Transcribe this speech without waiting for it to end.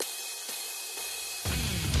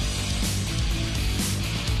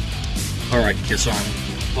All right, Kiss Army.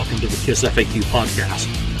 Welcome to the Kiss FAQ podcast.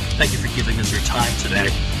 Thank you for giving us your time today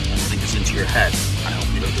and letting us into your head. I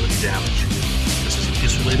hope you don't do any damage. This is a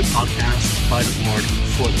Kiss-related podcast by the board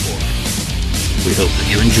for the board. We hope that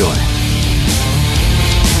you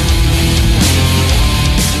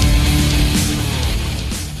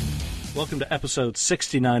enjoy. Welcome to episode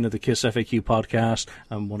 69 of the Kiss FAQ podcast.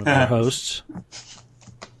 I'm one of your hosts.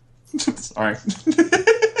 Sorry.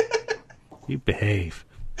 You behave.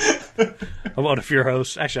 I'm one of your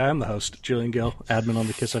hosts. Actually, I am the host, Julian Gill, admin on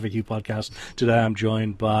the Kiss FAQ podcast. Today I'm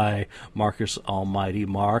joined by Marcus Almighty.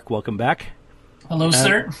 Mark, welcome back. Hello,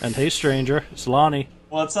 sir. And hey, stranger, it's Lonnie.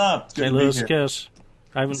 What's up? St. Louis Kiss.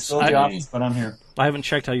 Still the office, but I'm here. I haven't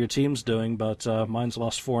checked how your team's doing, but mine's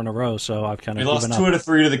lost 4 in a row, so I've kind of given up. We lost 2 out of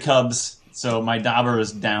 3 to the Cubs, so my Dauber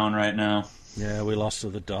is down right now. Yeah, we lost to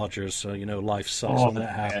the Dodgers, so you know life sucks when that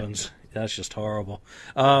happens. That's just horrible.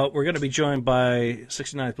 We're going to be joined by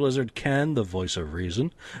 69th Blizzard Ken, the voice of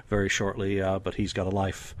reason, very shortly, but he's got a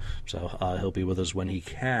life, so he'll be with us when he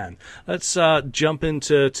can. Let's jump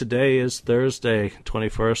into today is Thursday,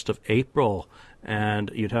 21st of April,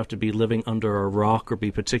 and you'd have to be living under a rock or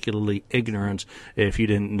be particularly ignorant if you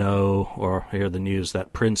didn't know or hear the news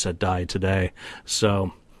that Prince had died today.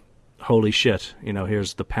 So, holy shit, you know,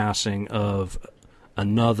 here's the passing of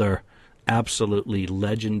another absolutely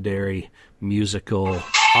legendary musical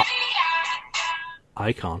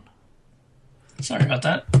icon. Sorry about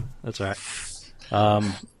that. That's all right.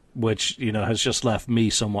 Which, you know, has just left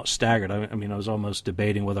me somewhat staggered. I mean, I was almost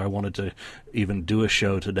debating whether I wanted to even do a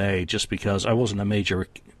show today just because I wasn't a major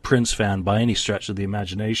Prince fan by any stretch of the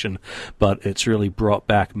imagination, but it's really brought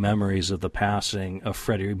back memories of the passing of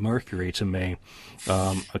Freddie Mercury to me.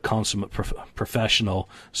 A consummate professional,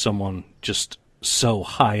 someone just so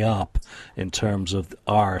high up in terms of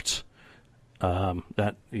art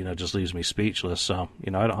that, you know, just leaves me speechless. So,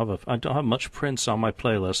 you know, I don't have much Prince on my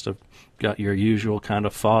playlist. I've got your usual kind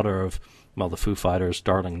of fodder of, well, the Foo Fighters'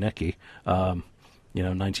 Darling Nikki, you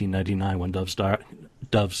know, 1999 When Doves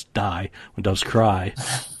Die, When Doves Cry,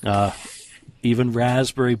 even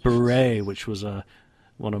Raspberry Beret, which was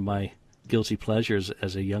one of my guilty pleasures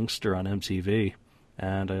as a youngster on MTV,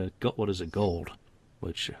 and Gold,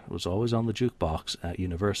 which was always on the jukebox at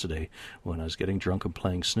university when I was getting drunk and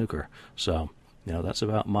playing snooker. So, you know, that's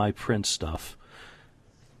about my Prince stuff.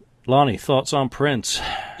 Lonnie, thoughts on Prince?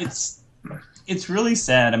 It's really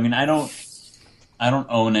sad. I mean, I don't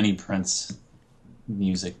own any Prince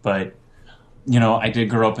music, but you know, I did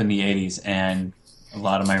grow up in the 80s, and a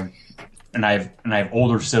lot of I have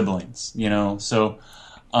older siblings, you know, so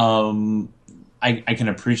I can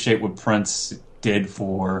appreciate what Prince did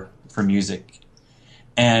for music.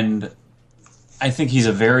 And I think he's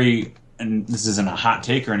and this isn't a hot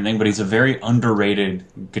take or anything, but he's a very underrated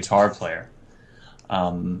guitar player.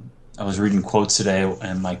 I was reading quotes today,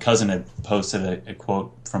 and my cousin had posted a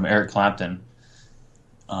quote from Eric Clapton.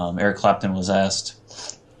 Eric Clapton was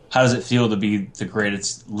asked, how does it feel to be the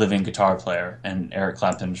greatest living guitar player? And Eric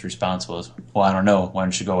Clapton's response was, well, I don't know. Why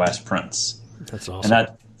don't you go ask Prince? That's awesome.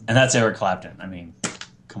 And that's Eric Clapton. I mean,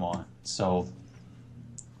 come on. So,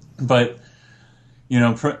 but you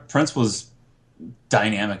know, Prince was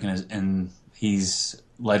dynamic, and he's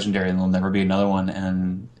legendary, and there'll never be another one.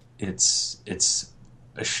 And it's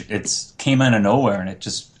came out of nowhere, and it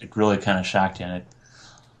really kind of shocked you. And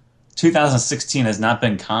 2016 has not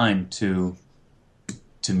been kind to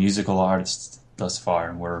musical artists thus far,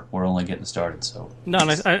 and we're only getting started. So no, and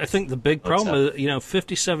I think the big problem is, you know,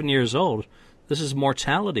 57 years old. This is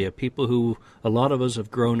mortality of people who a lot of us have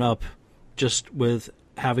grown up just with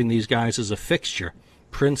having these guys as a fixture.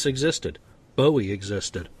 Prince existed, Bowie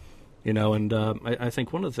existed, you know, and I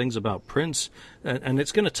think one of the things about Prince, and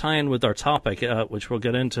it's going to tie in with our topic, which we'll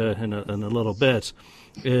get into in a little bit,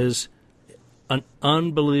 is an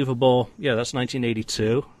unbelievable. Yeah, that's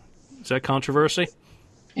 1982. Is that controversy?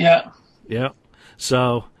 Yeah. Yeah.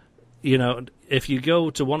 So, you know, if you go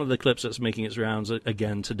to one of the clips that's making its rounds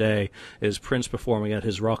again today, is Prince performing at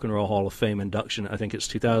his Rock and Roll Hall of Fame induction. I think it's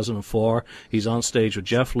 2004. He's on stage with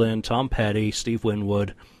Jeff Lynne, Tom Petty, Steve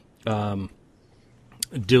Winwood, and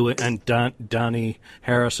Donnie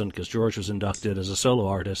Harrison, because George was inducted as a solo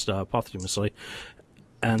artist posthumously.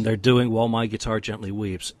 And they're doing While My Guitar Gently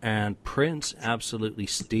Weeps. And Prince absolutely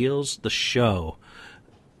steals the show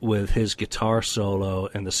with his guitar solo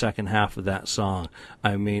in the second half of that song.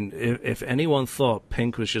 I mean, if anyone thought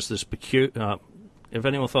Pink was just this if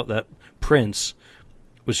anyone thought that Prince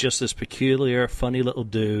was just this peculiar, funny little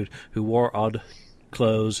dude who wore odd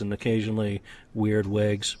clothes and occasionally weird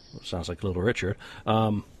wigs, sounds like Little Richard,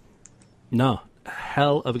 no,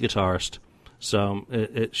 hell of a guitarist. So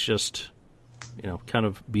it's just kind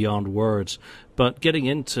of beyond words. But getting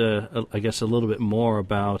into, I guess, a little bit more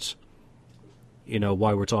about,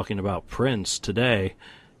 why we're talking about Prince today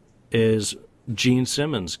is Gene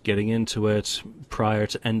Simmons getting into it prior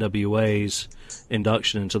to NWA's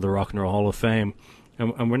induction into the Rock and Roll Hall of Fame.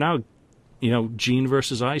 And we're now, Gene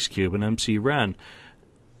versus Ice Cube and MC Ren.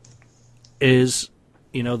 Is,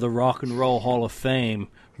 the Rock and Roll Hall of Fame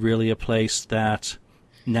really a place that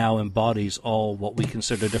now embodies all what we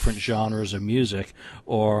consider different genres of music,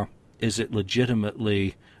 or is it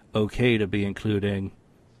legitimately okay to be including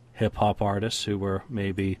hip-hop artists who were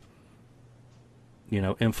maybe,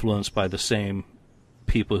 influenced by the same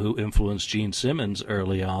people who influenced Gene Simmons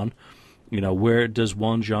early on? Where does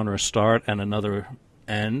one genre start and another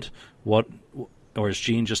end? Or is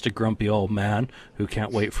Gene just a grumpy old man who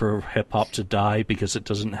can't wait for hip-hop to die because it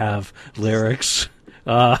doesn't have lyrics?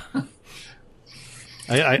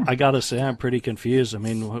 I gotta say, I'm pretty confused. I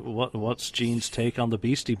mean, what's Gene's take on the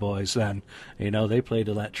Beastie Boys then? They played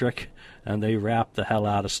electric and they rapped the hell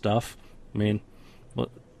out of stuff. I mean, what,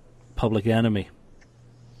 Public Enemy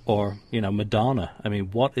or, Madonna. I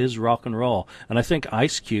mean, what is rock and roll? And I think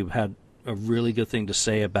Ice Cube had a really good thing to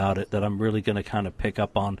say about it that I'm really going to kind of pick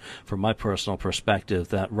up on from my personal perspective,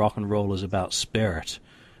 that rock and roll is about spirit.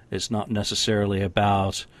 It's not necessarily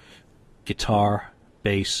about guitar,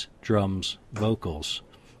 bass, drums, vocals.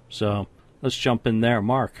 So let's jump in there.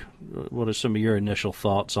 Mark, what are some of your initial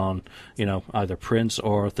thoughts on, either Prince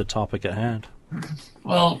or the topic at hand?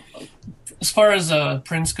 Well, as far as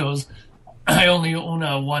Prince goes, I only own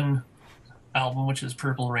one album, which is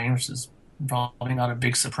Purple Rain, which is probably not a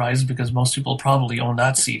big surprise because most people probably own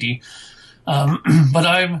that CD. But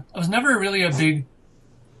I was never really a big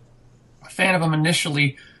fan of him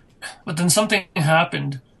initially, but then something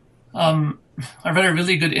happened. I read a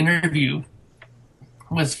really good interview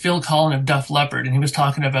with Phil Collin of Def Leppard, and he was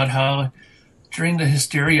talking about how during the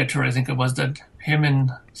Hysteria tour, I think it was, that him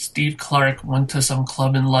and Steve Clark went to some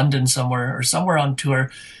club in London somewhere on tour,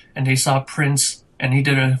 and they saw Prince, and he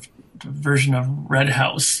did a version of Red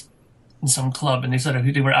House in some club, and they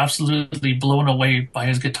said they were absolutely blown away by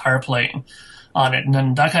his guitar playing on it. And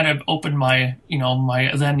then that kind of opened my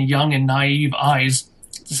then young and naive eyes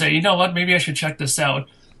to say, you know what, maybe I should check this out.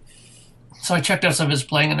 So I checked out some of his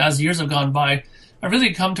playing, and as years have gone by, I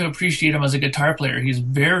really come to appreciate him as a guitar player. He's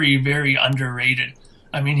very, very underrated.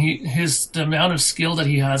 I mean, the amount of skill that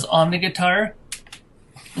he has on the guitar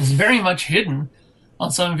is very much hidden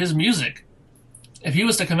on some of his music. If he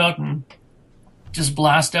was to come out and just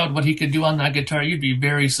blast out what he could do on that guitar, you'd be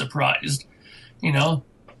very surprised,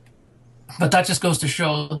 But that just goes to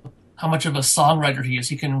show how much of a songwriter he is.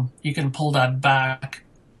 He can pull that back,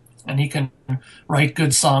 and he can write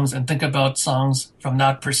good songs and think about songs from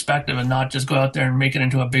that perspective, and not just go out there and make it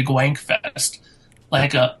into a big wank fest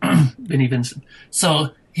like Vinnie Vincent. So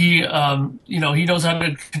he knows how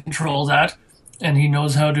to control that, and he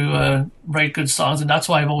knows how to write good songs, and that's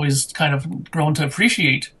why I've always kind of grown to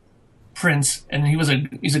appreciate Prince, and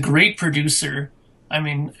he's a great producer. I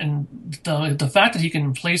mean, and the fact that he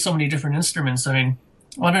can play so many different instruments. I mean,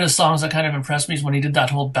 one of the songs that kind of impressed me is when he did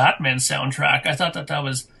that whole Batman soundtrack. I thought that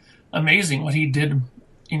was amazing what he did,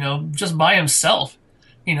 just by himself.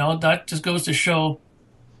 That just goes to show,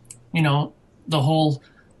 the whole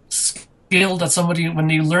skill that somebody, when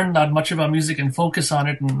they learn that much about music and focus on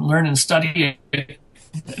it and learn and study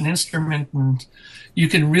an instrument, and you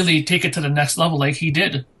can really take it to the next level like he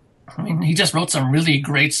did. I mean, he just wrote some really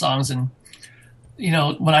great songs, and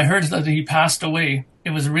when I heard that he passed away,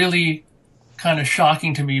 it was really kind of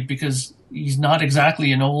shocking to me because he's not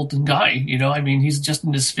exactly an old guy. I mean, he's just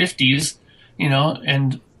in his 50s,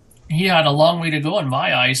 and he had a long way to go in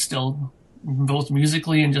my eyes still, both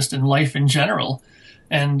musically and just in life in general.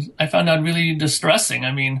 And I found that really distressing.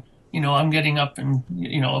 I mean, I'm getting up and,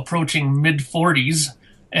 approaching mid 40s,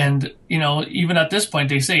 and, even at this point,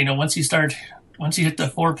 they say, once you hit the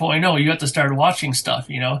 4.0, you have to start watching stuff,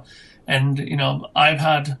 and, I've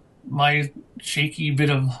had my shaky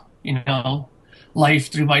bit of,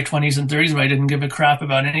 life through my 20s and 30s where I didn't give a crap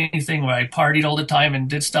about anything, where I partied all the time and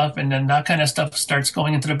did stuff. And then that kind of stuff starts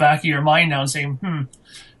going into the back of your mind now and saying,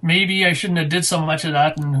 maybe I shouldn't have did so much of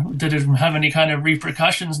that, and did it have any kind of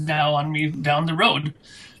repercussions now on me down the road?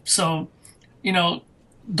 So,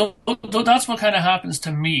 that's what kind of happens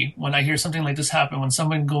to me when I hear something like this happen, when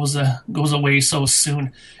someone goes away so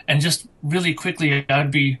soon. And just really quickly, I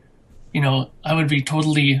would be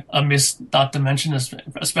totally amiss not to mention this,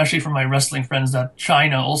 especially for my wrestling friends, that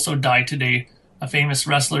Chyna also died today, a famous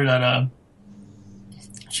wrestler that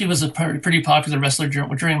she was a pretty popular wrestler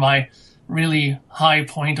during my really high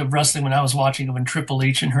point of wrestling when I was watching it when Triple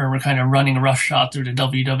H and her were kind of running roughshod through the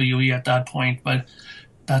WWE at that point. But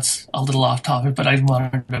that's a little off topic, but I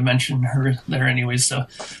wanted to mention her there anyways. So,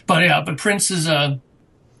 but yeah, but Prince is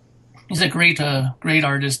he's a great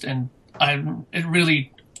artist, and it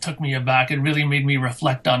really took me aback. It really made me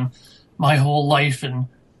reflect on my whole life and,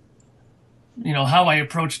 you know, how I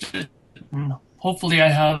approached it. And hopefully I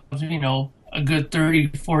have, you know, a good 30,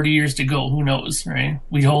 40 years to go. Who knows, right?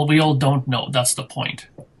 We all don't know. That's the point.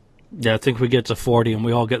 Yeah, I think we get to 40 and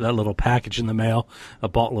we all get that little package in the mail, a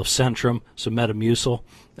bottle of Centrum, some Metamucil,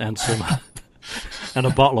 and some and a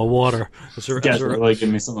bottle of water. Really give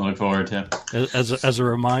me something to look forward to. As a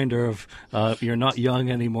reminder of you're not young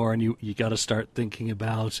anymore, and you got to start thinking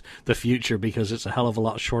about the future because it's a hell of a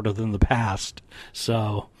lot shorter than the past.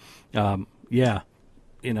 So, yeah,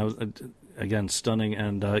 you know, again, stunning,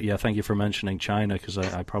 and thank you for mentioning China, because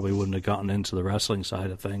I probably wouldn't have gotten into the wrestling side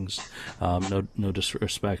of things. No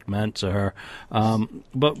disrespect meant to her,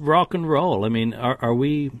 but rock and roll. I mean, are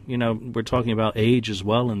we? You know, we're talking about age as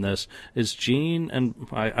well in this. Is Gene, and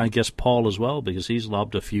I guess Paul as well, because he's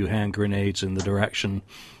lobbed a few hand grenades in the direction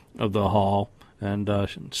of the hall. And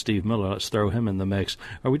Steve Miller, let's throw him in the mix.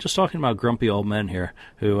 Are we just talking about grumpy old men here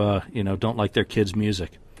who don't like their kids'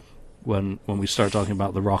 music? When we start talking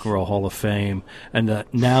about the Rock and Roll Hall of Fame, and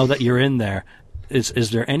now that you're in there, is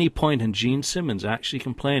there any point in Gene Simmons actually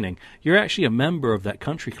complaining? You're actually a member of that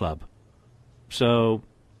country club, so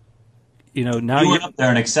you know now you went up there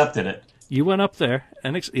and accepted it. You went up there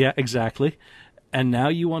and yeah, exactly, and now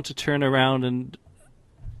you want to turn around and,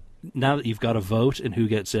 now that you've got a vote in who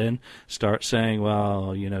gets in, start saying,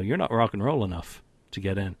 well, you know, you're not rock and roll enough to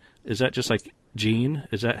get in. Is that just like Gene?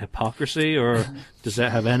 Is that hypocrisy, or does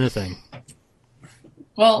that have anything?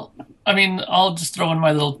 Well, I mean, I'll just throw in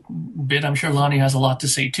my little bit. I'm sure Lonnie has a lot to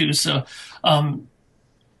say too. So,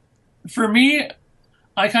 for me,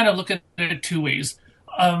 I kind of look at it two ways.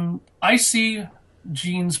 I see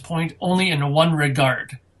Gene's point only in one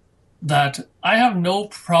regard, that I have no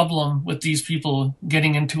problem with these people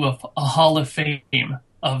getting into a Hall of Fame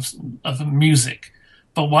of music.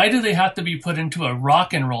 But why do they have to be put into a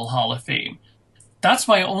Rock and Roll Hall of Fame? That's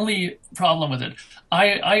my only problem with it.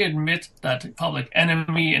 I admit that Public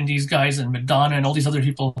Enemy and these guys and Madonna and all these other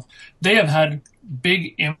people, they have had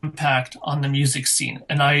big impact on the music scene.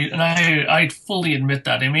 And I fully admit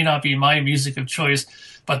that. It may not be my music of choice,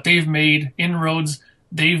 but they've made inroads.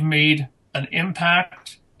 They've made an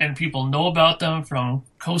impact, and people know about them from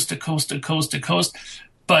coast to coast to coast to coast.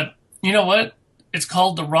 But you know what? It's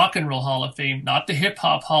called the Rock and Roll Hall of Fame, not the Hip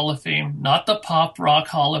Hop Hall of Fame, not the Pop Rock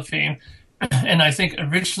Hall of Fame. And I think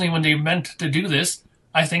originally when they meant to do this,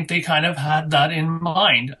 I think they kind of had that in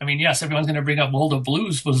mind. I mean, yes, everyone's going to bring up, well, the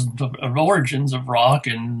blues was the origins of rock,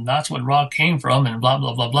 and that's what rock came from, and blah,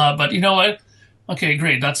 blah, blah, blah. But you know what? Okay,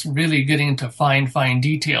 great. That's really getting into fine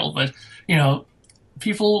detail. But, you know,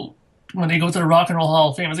 people, when they go to the Rock and Roll Hall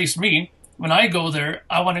of Fame, at least me, when I go there,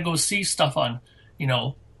 I want to go see stuff on, you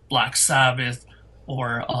know, Black Sabbath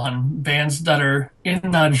or on bands that are in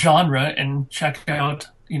that genre and check out,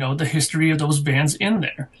 you know, the history of those bands in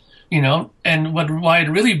there, you know. And why it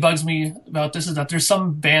really bugs me about this is that there's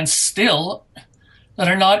some bands still that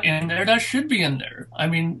are not in there that should be in there. I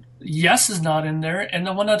mean, Yes is not in there, and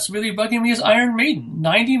the one that's really bugging me is Iron Maiden.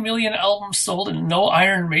 90 million albums sold and no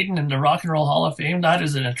Iron Maiden in the Rock and Roll Hall of Fame. That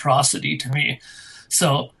is an atrocity to me.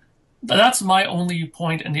 So that's my only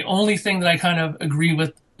point, and the only thing that I kind of agree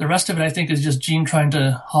with. The rest of it, I think, is just Gene trying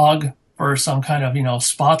to hog for some kind of, you know,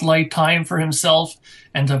 spotlight time for himself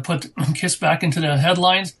and to put Kiss back into the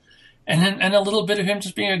headlines. And a little bit of him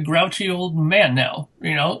just being a grouchy old man now,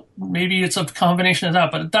 you know. Maybe it's a combination of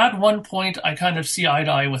that. But at that one point, I kind of see eye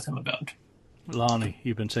to eye with him about. Lonnie,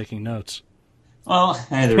 you've been taking notes. Well,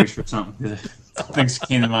 I had to reach for something. Things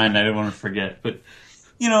came to mind I didn't want to forget. But,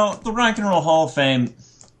 you know, the Rock and Roll Hall of Fame,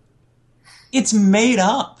 it's made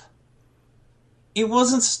up. It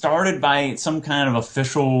wasn't started by some kind of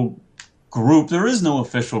official group. There is no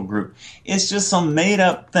official group. It's just some made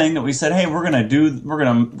up thing that we said, hey, we're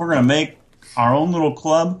gonna make our own little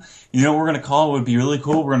club. You know what we're gonna call it? Would be really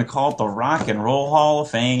cool. We're gonna call it the Rock and Roll Hall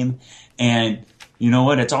of Fame. And you know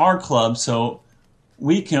what? It's our club, so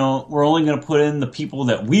we're only gonna put in the people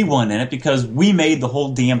that we want in it because we made the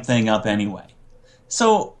whole damn thing up anyway.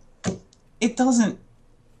 So it doesn't.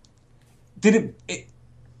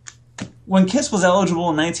 When Kiss was eligible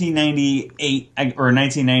in 1998 or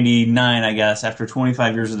 1999, I guess, after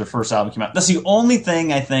 25 years of their first album came out, that's the only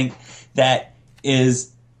thing I think that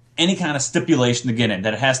is any kind of stipulation to get in,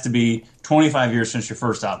 that it has to be 25 years since your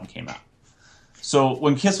first album came out. So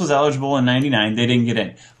when Kiss was eligible in 99, they didn't get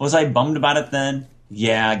in. Was I bummed about it then?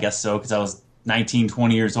 Yeah, I guess so, because I was 19,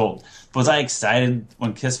 20 years old. Was I excited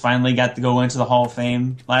when Kiss finally got to go into the Hall of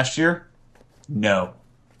Fame last year? No.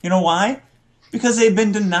 You know why? Because they've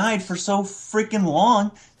been denied for so freaking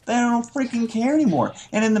long that I don't freaking care anymore.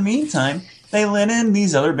 And in the meantime, they let in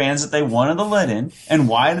these other bands that they wanted to let in. And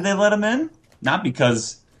why did they let them in? Not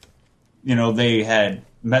because, they had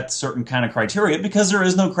met certain kind of criteria, because there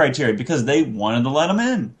is no criteria, because they wanted to let them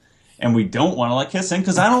in. And we don't want to let Kiss in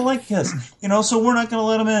because I don't like Kiss, so we're not going to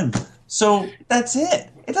let them in. So that's it.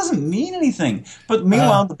 It doesn't mean anything. But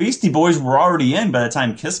meanwhile, the Beastie Boys were already in by the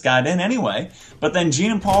time Kiss got in anyway. But then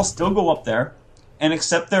Gene and Paul still go up there and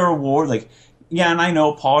accept their award. And I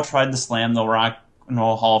know Paul tried to slam the Rock and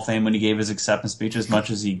Roll Hall of Fame when he gave his acceptance speech as much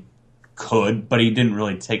as he could, but he didn't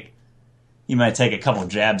really he might take a couple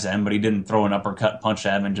jabs at him, but he didn't throw an uppercut punch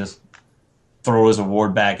at him and just throw his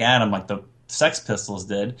award back at him like the Sex Pistols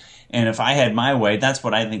did. And if I had my way, that's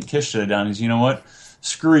what I think Kiss should have done is, you know what?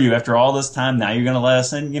 Screw you. After all this time, now you're going to let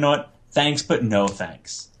us in? You know what? Thanks, but no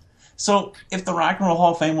thanks. So if the Rock and Roll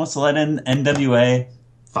Hall of Fame wants to let in NWA,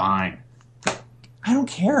 fine. I don't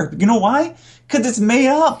care. You know why? Because it's made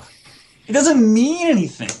up. It doesn't mean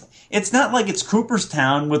anything. It's not like it's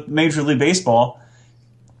Cooperstown with Major League Baseball.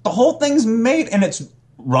 The whole thing's made, and it's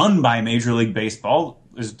run by Major League Baseball,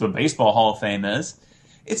 as the Baseball Hall of Fame is.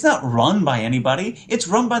 It's not run by anybody. It's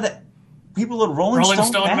run by the people at Rolling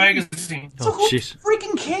Stone magazine. So who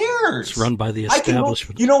freaking cares? It's run by the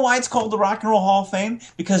establishment. You know why it's called the Rock and Roll Hall of Fame?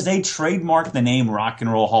 Because they trademarked the name Rock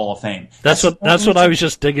and Roll Hall of Fame. That's what I was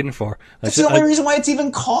just digging for. That's the only reason why it's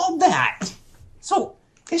even called that. So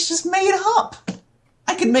it's just made up.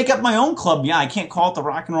 I could make up my own club. Yeah, I can't call it the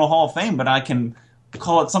Rock and Roll Hall of Fame, but I can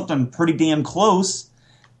call it something pretty damn close.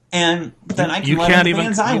 And then I can let in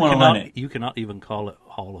fans I want to let in. You cannot even call it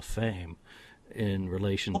Hall of Fame in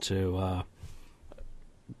relation to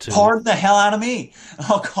pardon the hell out of me.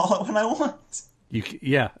 I'll call it what I want.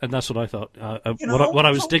 And that's what I thought. What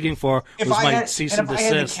I was digging for was my cease and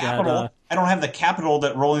desist. I don't have the capital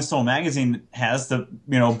that Rolling Stone magazine has to,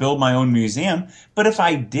 build my own museum. But if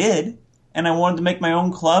I did, and I wanted to make my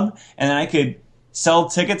own club, and then I could sell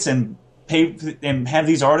tickets and pay and have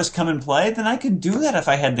these artists come and play, then I could do that if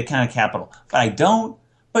I had the kind of capital. But I don't.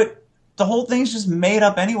 But the whole thing's just made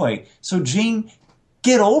up anyway. So Gene,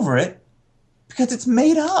 get over it, because it's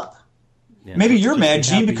made up. Yeah, maybe you're mad,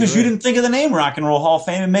 Gene, because you didn't think of the name Rock and Roll Hall of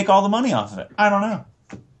Fame and make all the money off of it. I don't know.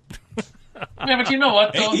 Yeah, but you know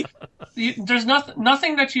what, though? There's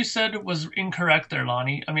nothing that you said was incorrect there,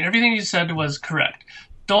 Lonnie. I mean, everything you said was correct.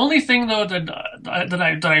 The only thing, though,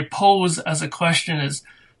 that I pose as a question is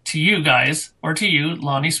to you guys, or to you,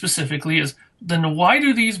 Lonnie specifically, is then why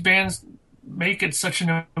do these bands make it such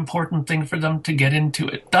an important thing for them to get into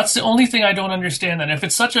it? That's the only thing I don't understand. And if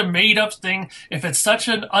it's such a made-up thing, if it's such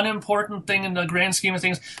an unimportant thing in the grand scheme of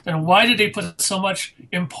things, then why did they put so much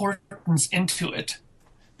importance into it?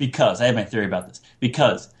 Because I have my theory about this.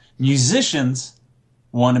 Because musicians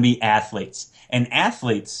want to be athletes, and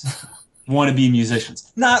athletes want to be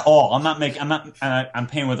musicians. Not all. I'm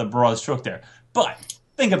painting with a broad stroke there. But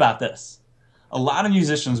think about this. A lot of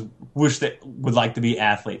musicians wish they would like to be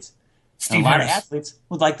athletes. And a lot of athletes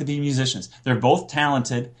would like to be musicians. They're both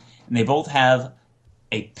talented, and they both have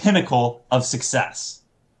a pinnacle of success.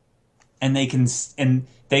 And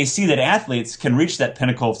they see that athletes can reach that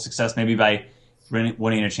pinnacle of success maybe by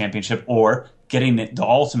winning a championship, or getting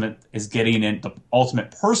the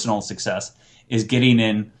ultimate personal success is getting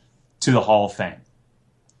in to the Hall of Fame.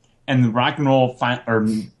 And the rock and roll or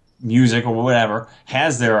music or whatever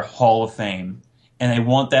has their Hall of Fame, and they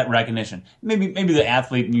want that recognition. Maybe the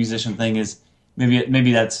athlete musician thing is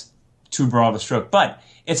maybe that's too broad of a stroke, but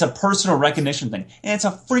it's a personal recognition thing, and it's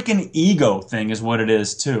a freaking ego thing, is what it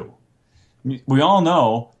is too. We all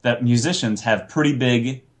know that musicians have pretty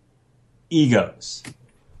big egos.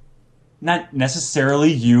 Not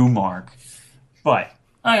necessarily you, Mark, but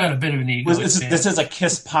I got a bit of an ego. This is a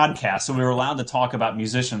KISS podcast, so we were allowed to talk about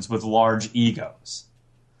musicians with large egos.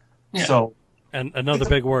 Yeah. So, and another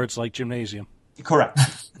big words like gymnasium. Correct.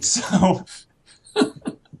 So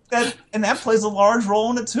that plays a large role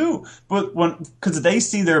in it too. But because they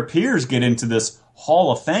see their peers get into this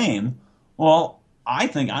Hall of Fame, well, I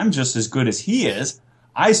think I'm just as good as he is.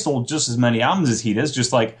 I sold just as many albums as he does.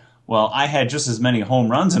 Just like, well, I had just as many home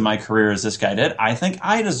runs in my career as this guy did. I think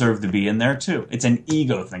I deserve to be in there too. It's an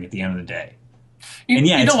ego thing at the end of the day. You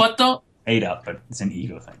know what though? Made up, but it's an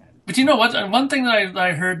ego thing. But you know what? One thing that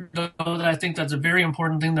I heard, though, that I think that's a very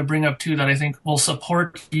important thing to bring up, too, that I think will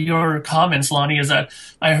support your comments, Lonnie, is that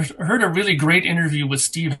I heard a really great interview with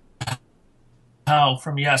Steve Howe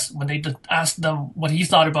from Yes when they asked them what he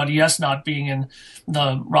thought about Yes not being in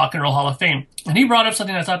the Rock and Roll Hall of Fame. And he brought up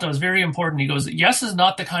something I thought that was very important. He goes, Yes is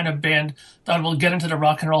not the kind of band that will get into the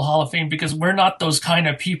Rock and Roll Hall of Fame because we're not those kind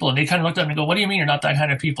of people. And they kind of looked at him and go, what do you mean you're not that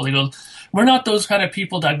kind of people? He goes, we're not those kind of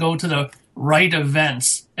people that go to the right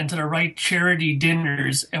events and to the right charity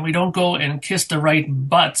dinners, and we don't go and kiss the right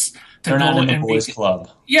butts to They're go not in the and boys' club.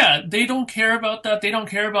 yeah, they don't care about that. They don't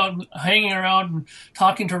care about hanging around and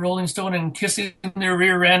talking to Rolling Stone and kissing their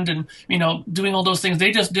rear end and, doing all those things.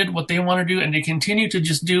 They just did what they want to do, and they continue to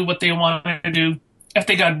just do what they want to do. If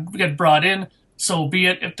they get brought in, so be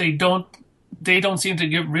it. If they don't seem to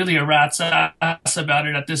give really a rat's ass about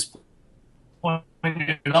it at this point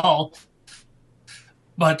at all.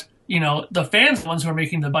 But the fans are the ones who are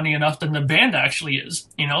making the money enough than the band actually is.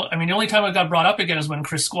 The only time it got brought up again is when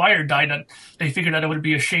Chris Squire died. That they figured that it would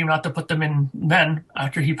be a shame not to put them in then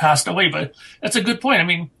after he passed away. But that's a good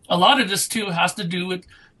point. A lot of this too has to do with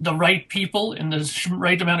the right people and the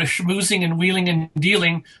right amount of schmoozing and wheeling and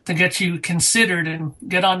dealing to get you considered and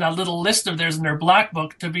get on that little list of theirs in their black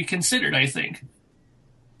book to be considered, I think.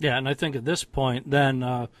 Yeah, and I think at this point,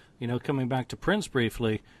 then, coming back to Prince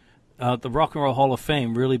briefly, the Rock and Roll Hall of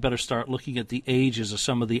Fame really better start looking at the ages of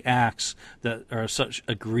some of the acts that are such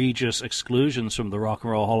egregious exclusions from the Rock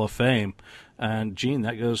and Roll Hall of Fame. And Gene,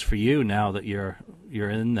 that goes for you now that you're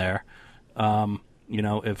in there.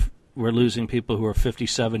 If we're losing people who are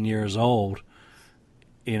 57 years old,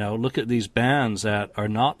 look at these bands that are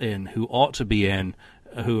not in, who ought to be in,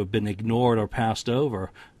 who have been ignored or passed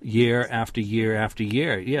over year after year after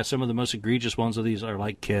year. Yeah, some of the most egregious ones of these are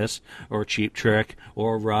like Kiss or Cheap Trick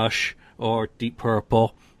or Rush or Deep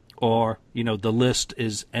Purple or, the list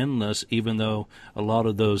is endless, even though a lot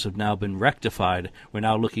of those have now been rectified. We're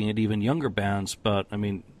now looking at even younger bands, but,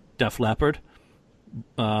 Def Leppard,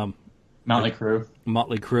 Motley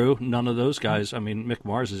Crue. None of those guys. Mick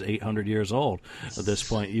Mars is 800 years old at this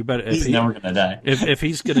point. You better. He's never going to die. If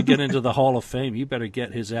he's going to get into the Hall of Fame, you better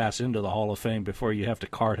get his ass into the Hall of Fame before you have to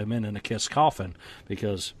cart him in a Kiss coffin,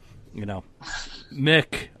 because,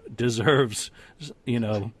 Mick deserves,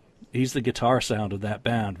 he's the guitar sound of that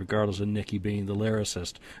band, regardless of Nicky being the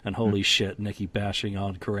lyricist. And holy shit, Nicky bashing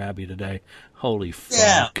on Corabi today. Holy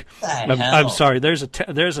fuck! Yeah, I'm sorry. There's a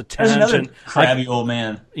tangent. There's another crabby old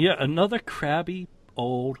man. Yeah, another crabby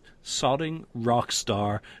old sodding rock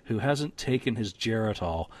star who hasn't taken his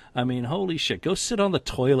Geritol. Holy shit! Go sit on the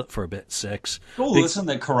toilet for a bit, Six. Go listen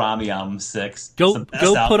to Corabi album 6. Go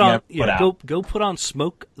put on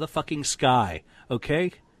Smoke the Fucking Sky.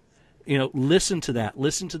 Okay. Listen to that.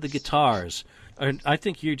 Listen to the guitars. And I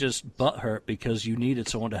think you're just butthurt because you needed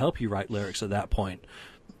someone to help you write lyrics at that point.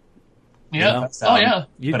 Yeah. Oh, yeah.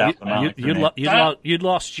 You'd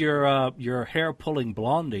lost your hair pulling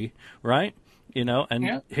Blondie, right?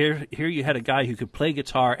 And here you had a guy who could play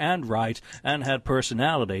guitar and write and had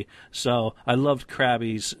personality. So I loved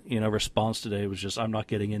Krabby's response today. It was just, I'm not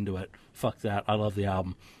getting into it. Fuck that. I love the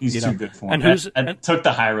album. He's too good for him. And took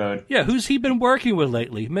the high road. Yeah, who's he been working with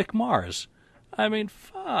lately? Mick Mars.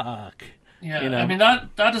 Fuck. Yeah,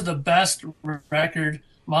 that is the best record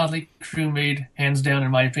Motley Crue made, hands down,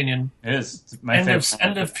 in my opinion. It is. It's my favorite.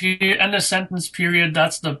 End of sentence period.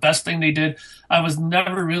 That's the best thing they did. I was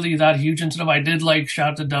never really that huge into them. I did like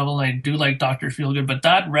Shout the Devil, and I do like Dr. Feelgood, but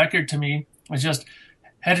that record to me was just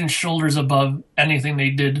head and shoulders above anything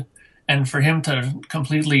they did. And for him to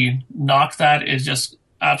completely knock that is just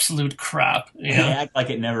absolute crap. They act like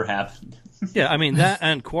it never happened. Yeah, that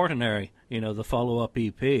and Quaternary, the follow-up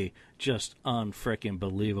EP, just unfreaking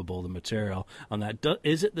believable, the material on that.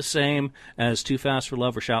 Is it the same as Too Fast for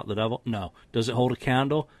Love or Shout the Devil? No. Does it hold a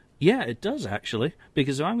candle? Yeah, it does, actually.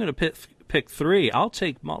 Because if I'm going to pick three, I'll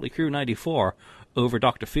take Motley Crue 94 over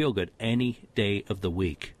Dr. Feelgood any day of the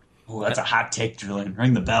week. Oh, that's a hot take, Julian.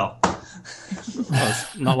 Ring the bell. Well,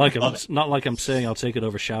 not like I'm saying I'll take it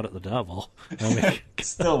over Shout at the Devil.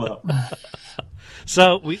 Still though.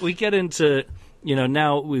 So we get into,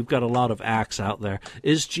 now we've got a lot of acts out there.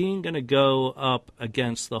 Is Gene going to go up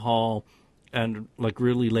against the Hall and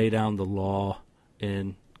really lay down the law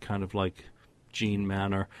in kind of like Gene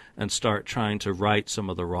manner and start trying to right some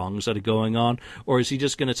of the wrongs that are going on? Or is he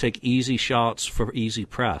just going to take easy shots for easy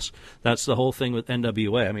press? That's the whole thing with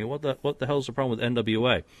NWA. What the hell's the problem with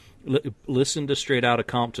NWA? Listen to Straight Outta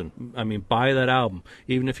Compton. Buy that album,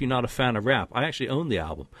 even if you're not a fan of rap. I actually own the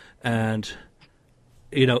album, and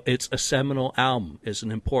it's a seminal album. It's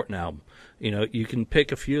an important album. You can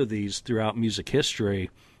pick a few of these throughout music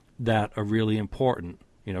history that are really important.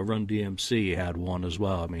 Run DMC had one as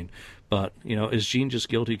well. But, is Gene just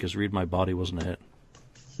guilty because Read My Body wasn't a hit?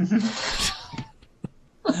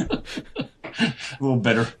 A little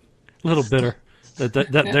bitter. A little bitter.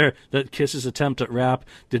 That Kiss's attempt at rap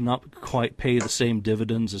did not quite pay the same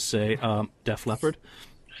dividends as, say, Def Leppard.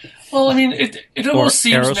 Well, I mean, it almost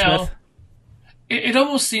seems Aerosmith. now. It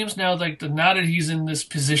almost seems now like now that he's in this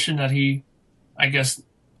position that he, I guess,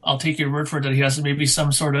 I'll take your word for it, that he has maybe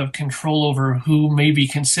some sort of control over who may be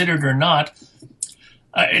considered or not.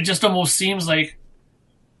 It just almost seems like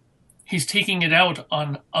he's taking it out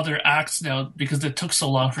on other acts now because it took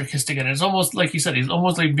so long for Kiss to get it. It's almost like you said, he's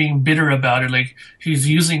almost like being bitter about it. Like he's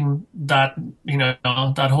using that,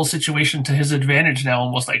 that whole situation to his advantage now,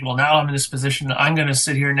 almost like, well, now I'm in this position. I'm going to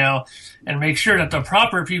sit here now and make sure that the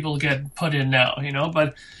proper people get put in now,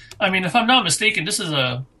 But I mean, if I'm not mistaken, this is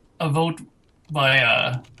a vote by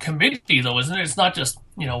a committee, though, isn't it? It's not just,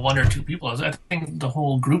 one or two people. I think the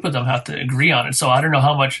whole group of them have to agree on it. So I don't know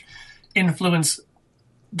how much influence.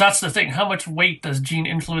 That's the thing. How much weight does Gene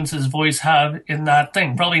Influence's voice have in that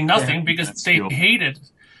thing? Probably nothing, because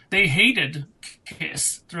they hated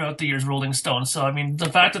Kiss throughout the years, Rolling Stones. So I mean, the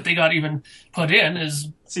fact that they got even put in is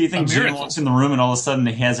So you think Gene walks in the room and all of a sudden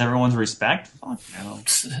he has everyone's respect? Fuck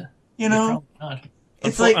no. Not.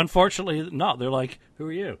 It's like, unfortunately, not. They're like, who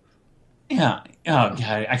are you? yeah. Oh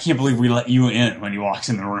god, I can't believe we let you in when he walks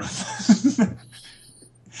in the room.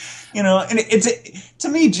 And it's to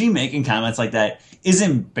me, Gene making comments like that is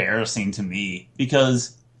embarrassing to me,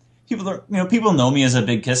 because people know me as a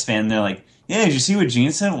big Kiss fan. And they're like, yeah, did you see what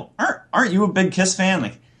Gene said? Well, aren't you a big Kiss fan?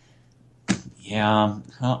 Like, yeah.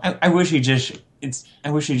 Well, I wish he just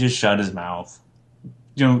shut his mouth.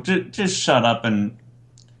 Just shut up and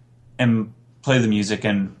play the music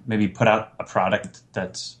and maybe put out a product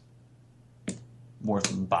that's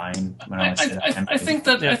worth buying. I think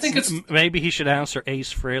it's maybe he should answer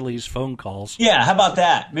Ace Frehley's phone calls. Yeah, how about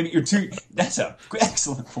that? Maybe that's an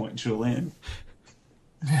excellent point, Julian.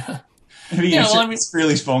 Maybe you should Ace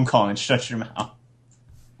Frehley's phone call and shut your mouth.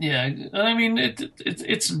 Yeah, I mean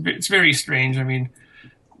it's very strange. I mean,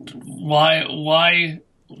 why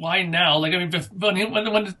now? Like, I mean,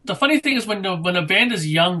 when the funny thing is when a band is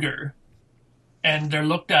younger and they're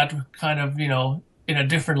looked at kind of in a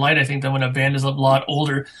different light, I think, than when a band is a lot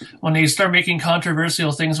older. When they start making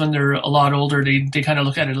controversial things when they're a lot older, they kind of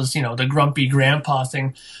look at it as, the grumpy grandpa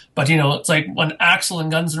thing. But, it's like when Axl and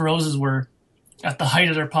Guns N' Roses were at the height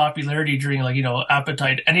of their popularity during, like,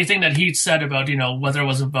 Appetite, anything that he'd said about, whether it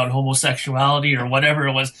was about homosexuality or whatever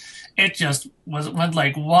it was, it just went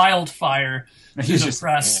like wildfire to the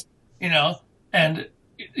press, and,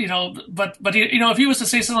 but if he was to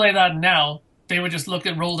say something like that now, they would just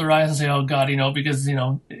roll their eyes and say, oh God, because,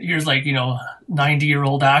 here's like,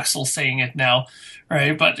 90-year-old Axl saying it now.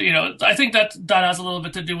 Right. But, I think that has a little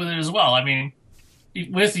bit to do with it as well. I mean,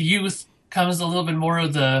 with youth comes a little bit more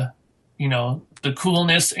of the, the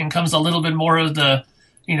coolness, and comes a little bit more of the,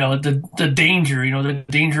 the danger, the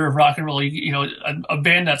danger of rock and roll. A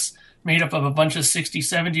band that's made up of a bunch of 60,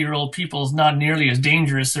 70-year-old people is not nearly as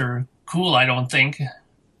dangerous or cool, I don't think.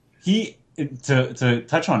 To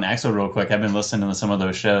touch on Axl real quick, I've been listening to some of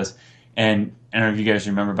those shows, and I don't know if you guys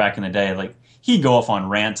remember back in the day, like, he'd go off on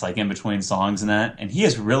rants like in between songs and that, and he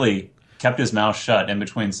has really kept his mouth shut in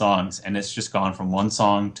between songs, and it's just gone from one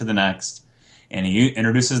song to the next. And he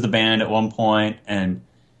introduces the band at one point, and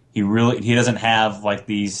he doesn't have like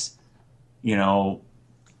these,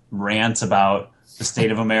 rants about the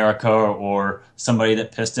state of America or somebody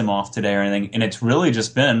that pissed him off today or anything. And it's really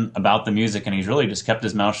just been about the music, and he's really just kept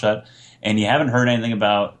his mouth shut. And you haven't heard anything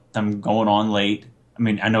about them going on late. I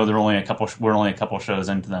mean, I know we're only a couple shows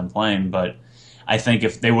into them playing, but I think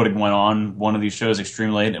if they would have went on one of these shows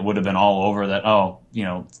extremely late, it would have been all over that. Oh,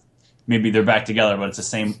 maybe they're back together, but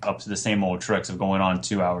it's up to the same old tricks of going on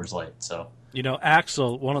 2 hours late. So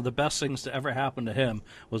Axl, one of the best things to ever happen to him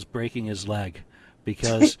was breaking his leg.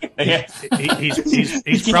 Because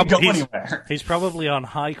he's probably on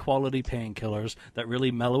high quality painkillers that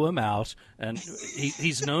really mellow him out, and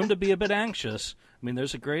he's known to be a bit anxious. I mean,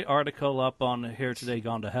 there's a great article up on Here Today,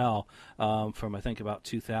 Gone to Hell from, I think, about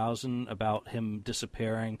 2000 about him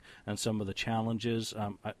disappearing and some of the challenges.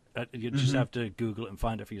 You just have to Google it and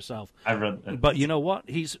find it for yourself. I read that. But you know what?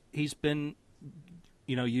 He's been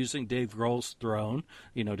using Dave Grohl's Throne,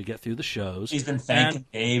 to get through the shows. He's been thanking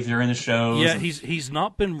Dave during the shows. Yeah, he's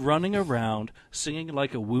not been running around singing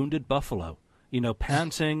like a wounded buffalo,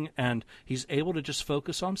 panting, and he's able to just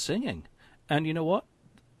focus on singing. And you know what?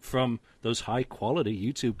 From those high-quality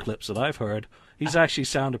YouTube clips that I've heard, he's actually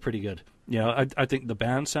sounded pretty good. I think the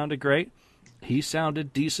band sounded great. He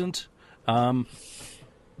sounded decent. More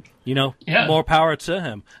power to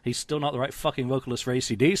him. He's still not the right fucking vocalist for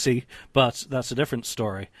AC/DC, but that's a different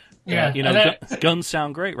story. Yeah, guns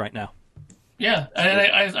sound great right now. Yeah,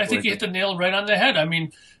 and I think you hit the nail right on the head. I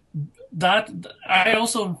mean, that I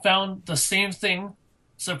also found the same thing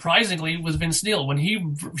surprisingly with Vince Neil when he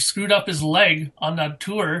screwed up his leg on that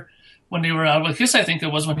tour when they were out with Kiss. I think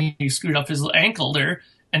it was when he screwed up his ankle there,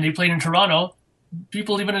 and they played in Toronto.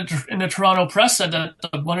 People even in the Toronto press said that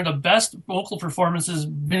one of the best vocal performances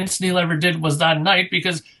Vince Neil ever did was that night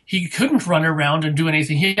because he couldn't run around and do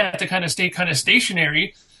anything. He had to kind of stay kind of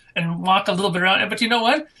stationary and walk a little bit around. But you know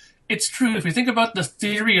what? It's true. If you think about the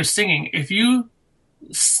theory of singing, if you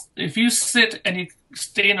sit and you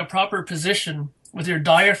stay in a proper position with your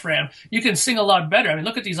diaphragm, you can sing a lot better. I mean,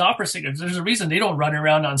 look at these opera singers. There's a reason they don't run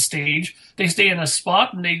around on stage. They stay in a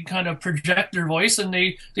spot and they kind of project their voice, and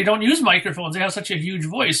they don't use microphones. They have such a huge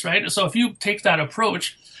voice, right? So if you take that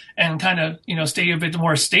approach and kind of, stay a bit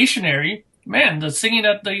more stationary, man, the singing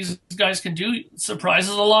that these guys can do surprises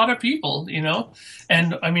a lot of people,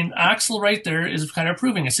 And I mean, Axl right there is kind of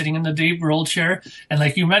proving it, sitting in the Dave Grohl chair. And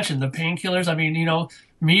like you mentioned, the painkillers, I mean,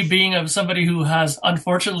 me being of somebody who has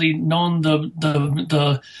unfortunately known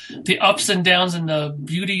the ups and downs and the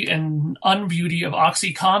beauty and unbeauty of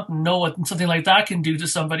OxyContin, know what something like that can do to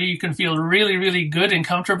somebody. You can feel really, really good and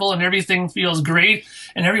comfortable, and everything feels great,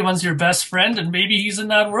 and everyone's your best friend. And maybe he's in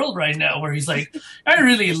that world right now where he's like, I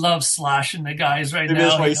really love Slash and the guys right now. Maybe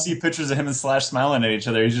that's why you see pictures of him and Slash smiling at each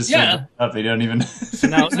other. He's just up. They don't even. So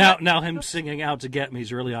now him singing "Out to Get Me"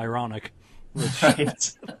 is really ironic.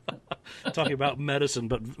 Right. Talking about medicine,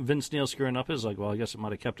 but Vince Neil screwing up is like, well, I guess it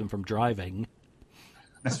might have kept him from driving.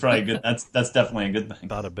 That's probably good. That's definitely a good thing.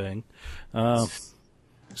 Bada bing.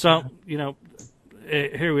 So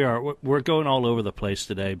here we are. We're going all over the place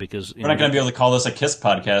today because we're not going to be able to call this a Kiss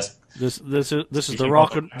podcast. This is the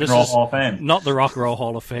Rock and Roll Hall of Fame, not the Rock and Roll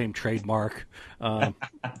Hall of Fame trademark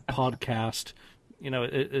podcast.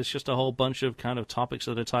 It's just a whole bunch of kind of topics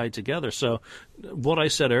that are tied together. So what I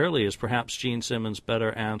said earlier is perhaps Gene Simmons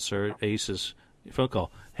better answer Ace's phone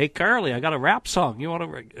call. Hey, Carly, I got a rap song. You want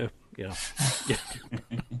to,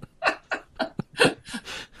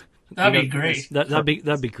 That'd be great.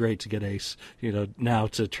 That'd be great to get Ace, now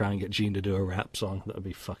to try and get Gene to do a rap song. That'd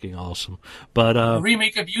be fucking awesome. But a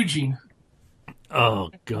remake of Eugene.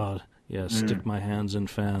 Oh, God. Yeah, stick my hands in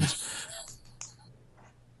fans.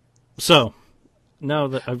 So, now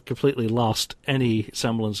that I've completely lost any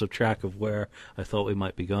semblance of track of where I thought we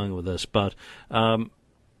might be going with this, but, talking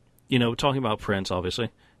about Prince, obviously,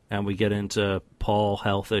 and we get into Paul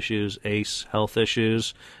health issues, Ace health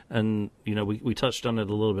issues, and, we touched on it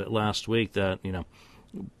a little bit last week that,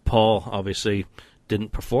 Paul obviously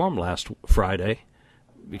didn't perform last Friday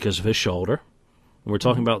because of his shoulder. We're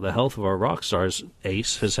talking about the health of our rock stars.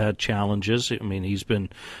 Ace has had challenges. I mean, he's been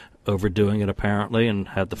overdoing it apparently and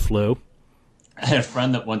had the flu. I had a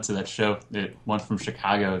friend that went to that show. That went from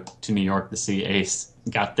Chicago to New York to see Ace.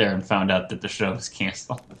 Got there and found out that the show was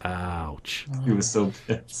canceled. Ouch. He was so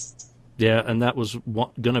pissed. Yeah, and that was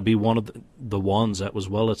going to be one of the ones that was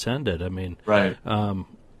well attended. I mean, right.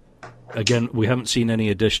 Again, we haven't seen any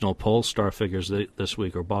additional Polestar figures this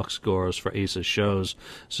week or box scores for Ace's shows,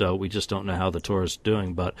 so we just don't know how the tour is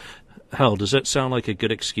doing. But, hell, does it sound like a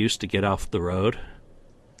good excuse to get off the road?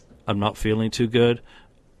 I'm not feeling too good,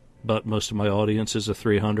 but most of my audience is a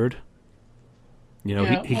 300.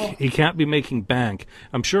 He can't be making bank.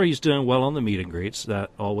 I'm sure he's doing well on the meet and greets.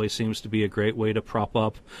 That always seems to be a great way to prop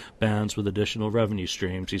up bands with additional revenue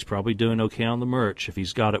streams. He's probably doing okay on the merch if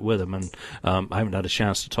he's got it with him. And I haven't had a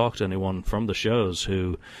chance to talk to anyone from the shows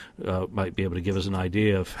who might be able to give us an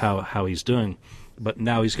idea of how he's doing. But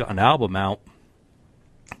now he's got an album out,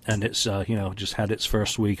 and it's just had its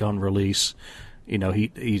first week on release.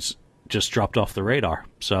 He's just dropped off the radar.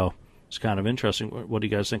 So it's kind of interesting. What do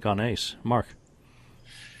you guys think on Ace? Mark?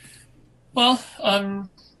 Well,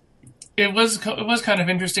 it was kind of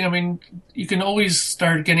interesting. I mean, you can always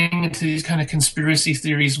start getting into these kind of conspiracy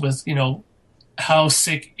theories with, how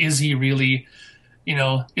sick is he really?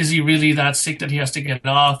 Is he really that sick that he has to get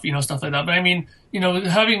off? Stuff like that. But I mean,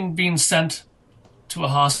 having been sent to a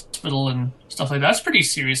hospital and stuff like that's pretty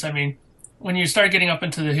serious. I mean, when you start getting up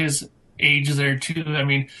into his age there too, I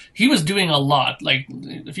mean, he was doing a lot. Like,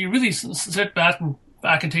 if you really sit back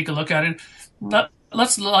and take a look at it,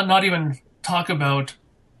 let's not even talk about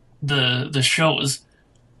the shows.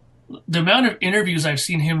 The amount of interviews I've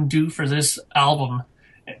seen him do for this album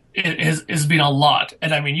has been a lot.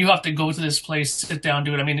 And I mean, you have to go to this place, sit down,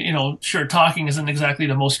 do it. I mean, sure, talking isn't exactly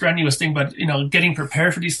the most strenuous thing, but, getting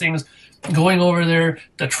prepared for these things, going over there,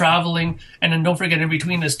 the traveling, and then don't forget in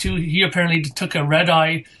between this too, he apparently took a red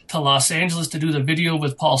eye to Los Angeles to do the video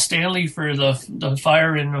with Paul Stanley for the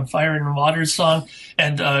Fire and Water song.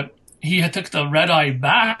 And, he had took the red eye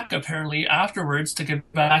back apparently afterwards to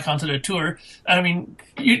get back onto the tour. And I mean,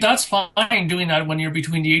 that's fine doing that when you're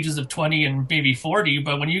between the ages of 20 and maybe 40,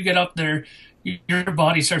 but when you get up there, your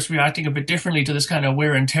body starts reacting a bit differently to this kind of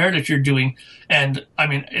wear and tear that you're doing. And I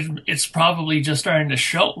mean, it's probably just starting to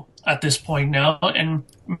show at this point now. And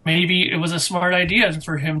maybe it was a smart idea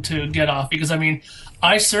for him to get off, because I mean,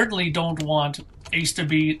 I certainly don't want Ace to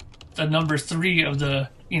be the number 3 of the,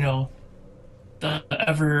 the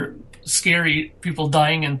ever scary people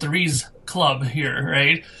dying in threes club here,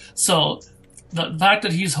 right? So the fact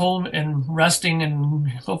that he's home and resting and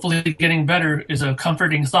hopefully getting better is a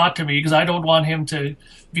comforting thought to me, because I don't want him to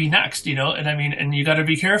be next, And I mean, and you got to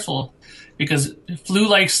be careful, because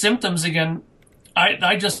flu-like symptoms again.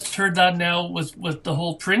 I just heard that now with the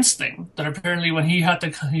whole Prince thing, that apparently when he had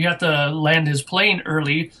to land his plane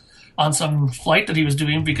early on some flight that he was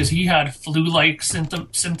doing because he had flu-like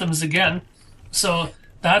symptoms again. So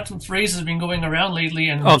that phrase has been going around lately.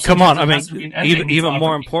 And come on! I mean, even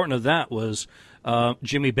more important than that was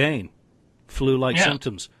Jimmy Bain, flu-like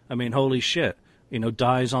symptoms. I mean, holy shit!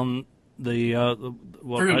 Dies on the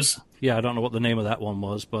cruise. I don't know what the name of that one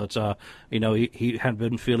was, but he had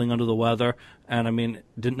been feeling under the weather, and I mean,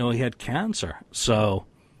 didn't know he had cancer. So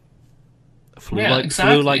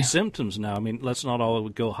flu-like symptoms. Now, I mean, let's not all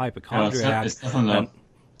go hypochondriac. It's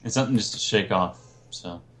something just to shake off.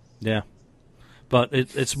 So yeah. But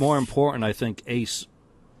it's more important, I think, Ace,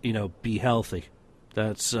 be healthy.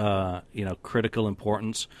 That's, critical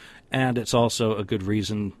importance. And it's also a good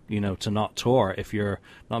reason, to not tour if you're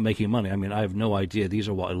not making money. I mean, I have no idea. These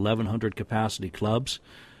are, 1,100 capacity clubs?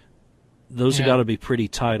 Those have got to be pretty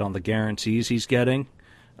tight on the guarantees he's getting.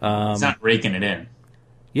 He's not raking it in.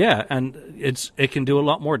 Yeah, and it can do a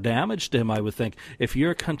lot more damage to him, I would think. If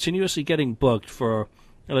you're continuously getting booked for...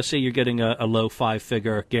 Let's say you're getting a low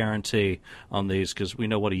 5-figure guarantee on these, because we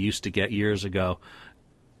know what he used to get years ago,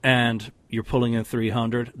 and you're pulling in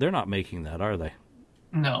 300. They're not making that, are they?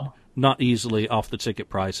 No. Not easily off the ticket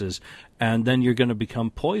prices. And then you're going to become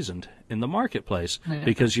poisoned in the marketplace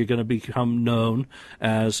because you're going to become known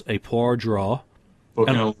as a poor draw.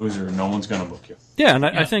 Booking a loser. No one's going to book you. Yeah, and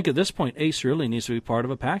I think at this point, Ace really needs to be part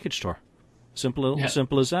of a package tour.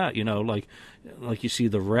 Simple as that, like you see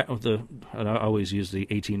I always use the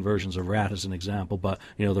 18 versions of Rat as an example, but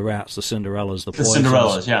the Rats, the Cinderellas, the Poisons,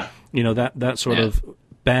 Cinderellas, yeah. That sort of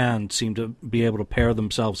band seem to be able to pair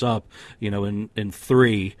themselves up, in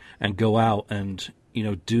 3 and go out and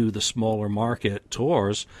do the smaller market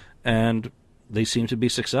tours, and they seem to be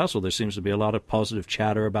successful. There seems to be a lot of positive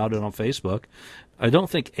chatter about it on Facebook. I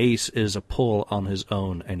don't think Ace is a pull on his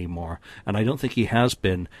own anymore, and I don't think he has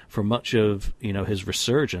been for much of his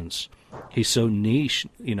resurgence. He's so niche,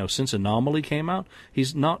 since Anomaly came out,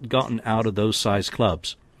 he's not gotten out of those size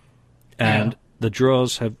clubs, and the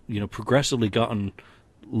draws have progressively gotten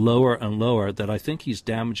lower and lower. That I think he's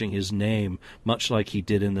damaging his name, much like he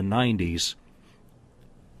did in the 90s.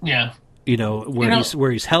 Yeah,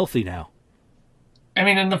 where he's healthy now. I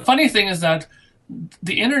mean, and the funny thing is that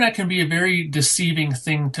the internet can be a very deceiving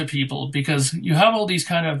thing to people, because you have all these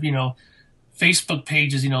kind of, Facebook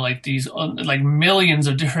pages, like these, like millions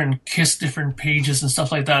of different different pages and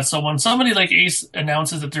stuff like that. So when somebody like Ace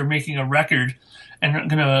announces that they're making a record and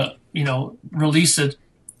going to, release it,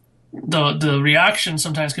 the reaction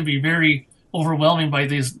sometimes can be very overwhelming by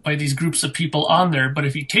these groups of people on there. But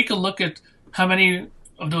if you take a look at how many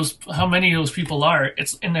of those people are,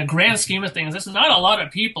 it's in the grand scheme of things, it's not a lot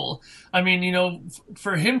of people. I mean,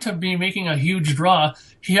 for him to be making a huge draw,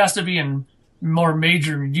 he has to be in more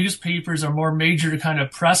major newspapers or more major kind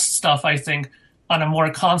of press stuff, I think, on a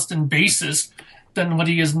more constant basis than what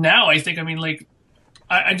he is now. I think,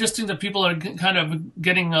 I just think that people are kind of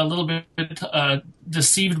getting a little bit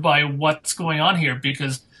deceived by what's going on here,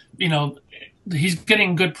 because, he's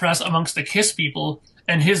getting good press amongst the KISS people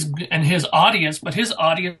and his audience, but his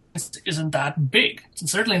audience isn't that big.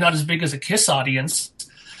 It's certainly not as big as a KISS audience.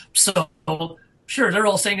 So sure, they're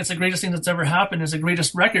all saying it's the greatest thing that's ever happened, it's the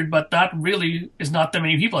greatest record, but that really is not that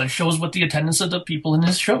many people. It shows what the attendance of the people in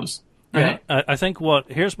his shows. Right? Yeah, I think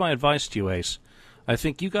here's my advice to you, Ace. I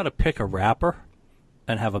think you got to pick a rapper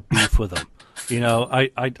and have a beef with him. I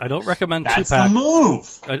don't recommend That's Tupac. The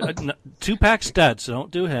move. Tupac's dead, so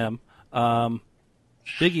don't do him.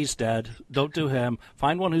 Biggie's dead. Don't do him.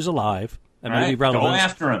 Find one who's alive and maybe relevant. Go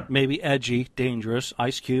after him. Maybe edgy, dangerous.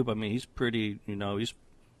 Ice Cube. I mean, he's pretty. He's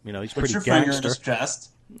Put pretty your gangster. finger in his chest.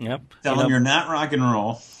 Yep. Tell him you're not rock and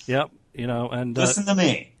roll. Yep. And listen to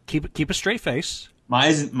me. Keep a straight face. My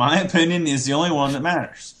opinion is the only one that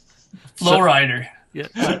matters. Flowrider. Yeah.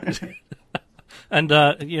 And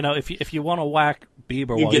if you want to whack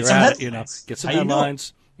Bieber while you're at it, get some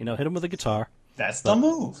headlines. hit him with a guitar. That's the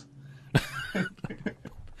move.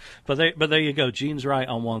 But there you go. Gene's right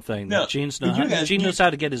on one thing. No, Gene but knows how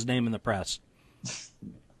to get his name in the press.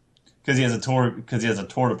 Because he has a tour. Because he has a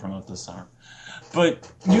tour to promote this summer.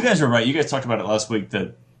 But you guys are right. You guys talked about it last week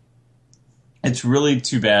that it's really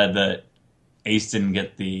too bad that Ace didn't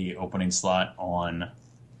get the opening slot on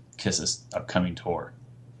Kiss's upcoming tour.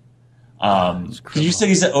 You said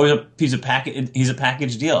he's a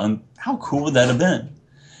package deal, and how cool would that have been?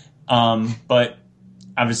 But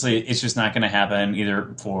obviously, it's just not going to happen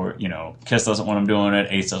either. For Kiss doesn't want him doing it.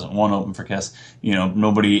 Ace doesn't want to open for Kiss.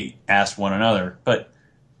 Nobody asked one another. But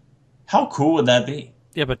how cool would that be?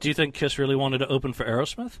 Yeah, but do you think Kiss really wanted to open for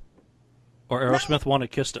Aerosmith, or Aerosmith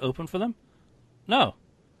wanted Kiss to open for them? No,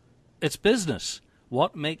 it's business.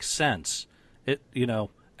 What makes sense?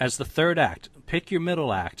 As the third act, pick your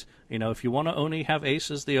middle act. If you want to only have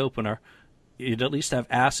Ace as the opener, you'd at least have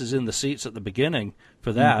asses in the seats at the beginning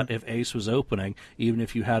for that. Mm-hmm. If Ace was opening, even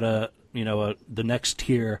if you had the next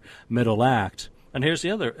tier middle act. And here's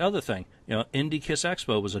the other thing. Indie Kiss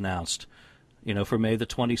Expo was announced, for May the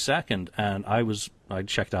 22nd, and I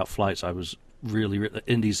checked out flights. I was really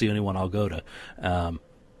Indie's the only one I'll go to.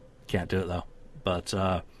 Can't do it though. But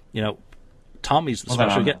Tommy's the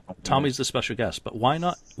special guest. Tommy's the special guest. But why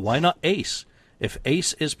not Ace? If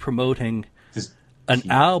Ace is promoting an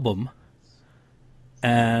album,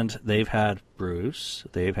 and they've had Bruce,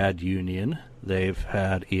 they've had Union, they've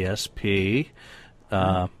had ESP,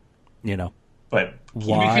 But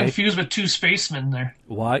why? You're confused with two spacemen there.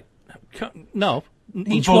 Why? No.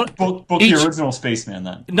 Book the original Spaceman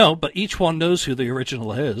then. No, but each one knows who the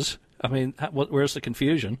original is. I mean, where's the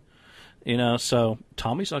confusion? So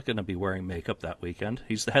Tommy's not going to be wearing makeup that weekend.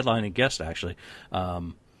 He's the headlining guest, actually.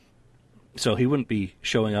 So he wouldn't be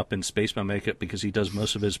showing up in Spaceman makeup because he does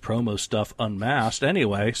most of his promo stuff unmasked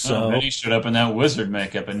anyway. So then he showed up in that wizard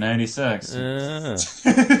makeup in '96.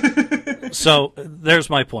 So there's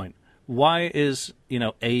my point. Why is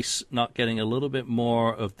Ace not getting a little bit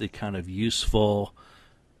more of the kind of useful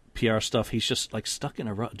PR stuff? He's just like stuck in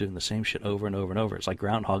a rut doing the same shit over and over and over. It's like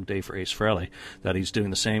Groundhog Day for Ace Frehley, that he's doing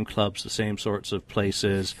the same clubs, the same sorts of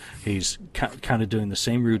places. He's kind of doing the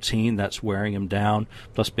same routine that's wearing him down.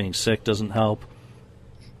 Plus being sick doesn't help.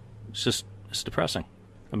 It's depressing.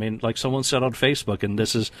 I mean, like someone said on Facebook, and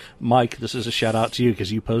this is Mike, this is a shout out to you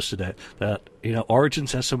because you posted it, that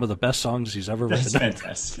Origins has some of the best songs he's ever written. That's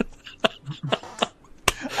fantastic.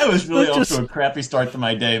 I was really off to a crappy start to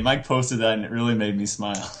my day. Mike posted that, and it really made me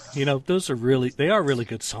smile. They are really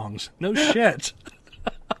good songs. No shit.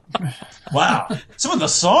 Wow. Some of the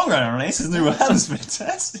songwriting on Ace's new album is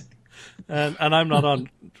fantastic. And I'm not on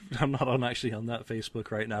actually on that Facebook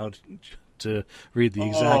right now to read the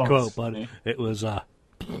exact quote, but it was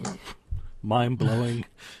mind-blowing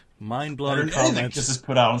comments. This is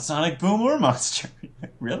put out on Sonic Boom or Monster.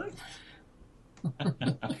 Really?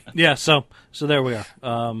 Yeah, so there we are.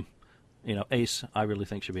 Ace, I really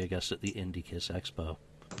think should be a guest at the Indie Kiss Expo.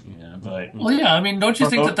 Yeah, but well, yeah. I mean, don't you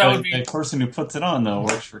think that would be the person who puts it on though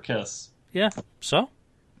works for Kiss? Yeah. So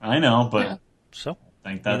I know, but so I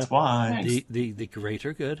think that's why the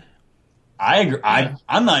greater good. I agree.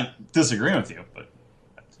 I'm not disagreeing with you, but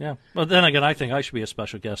yeah. Well, then again, I think I should be a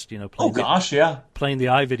special guest. Playing playing the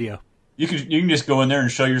iVideo. You can just go in there and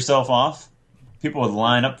show yourself off. People would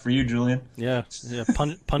line up for you, Julian. Yeah.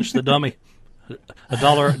 Punch the dummy.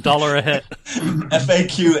 $1 a hit.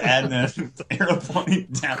 FAQ admin, arrow pointing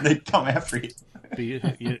down, they come after you.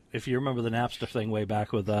 If you remember the Napster thing way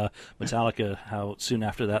back with Metallica, how soon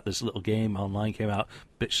after that this little game online came out,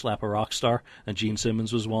 Bitch Slap a Rockstar, and Gene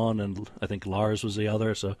Simmons was one, and I think Lars was the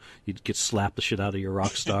other, so you'd get slapped the shit out of your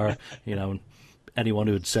Rockstar. And anyone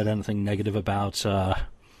who had said anything negative about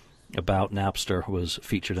Napster was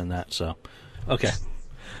featured in that. So, okay.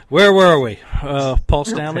 Where were we? Paul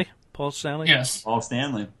Stanley? Paul Stanley? Yes. Paul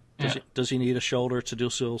Stanley. Does he need a shoulder to do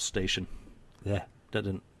Soul Station? Yeah, that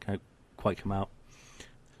didn't quite come out.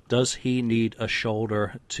 Does he need a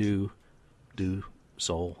shoulder to do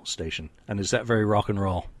Soul Station? And is that very rock and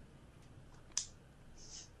roll?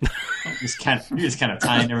 You're just kind of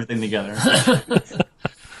tying everything together.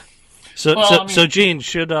 So Gene,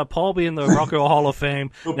 should Paul be in the Rock and Roll Hall of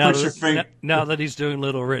Fame now that he's doing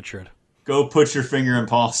Little Richard? Go put your finger in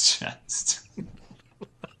Paul's chest.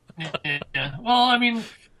 Yeah. Well, I mean,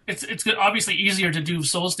 it's obviously easier to do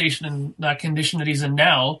Soul Station in that condition that he's in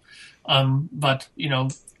now. But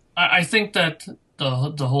I think that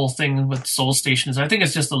the whole thing with Soul Station is, I think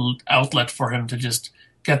it's just an outlet for him to just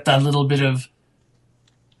get that little bit of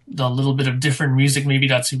different music. Maybe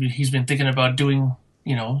that's he's been thinking about doing,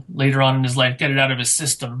 later on in his life, get it out of his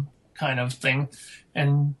system kind of thing.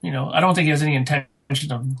 And, I don't think he has any intention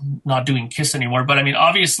intention of not doing Kiss anymore. But I mean,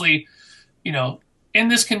 obviously, in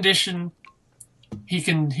this condition, he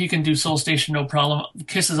can do Soul Station no problem.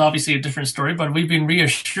 Kiss is obviously a different story, but we've been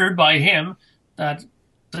reassured by him that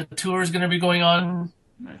the tour is going to be going on.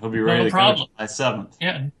 He'll be ready to go July 7th.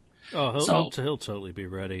 Yeah. Oh, he'll totally be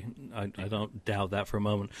ready. I don't doubt that for a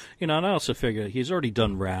moment. And I also figure he's already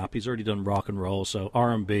done rap, he's already done rock and roll, so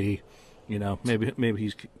R&B. Maybe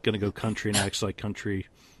he's going to go country next, like country.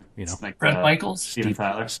 Like Bret Michaels,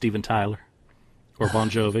 Steven Tyler, or Bon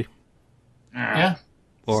Jovi. Yeah.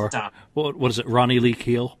 Or what is it? Ronnie Lee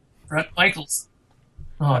Keough. Bret Michaels.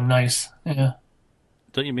 Oh, nice. Yeah.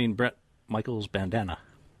 Don't you mean Bret Michaels bandana?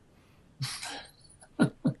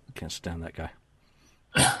 Can't stand that guy.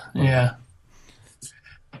 Yeah.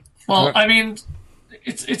 Well, I mean,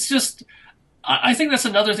 it's just. I think that's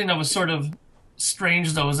another thing that was sort of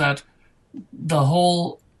strange, though, is that the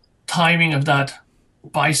whole timing of that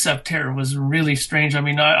bicep tear was really strange. I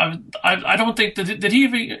mean, I don't think did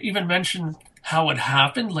he even mention how it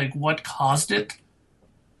happened, like what caused it?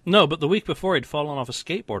 No, but the week before he'd fallen off a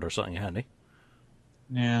skateboard or something, hadn't he?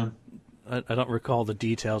 Yeah. I don't recall the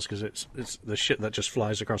details because it's the shit that just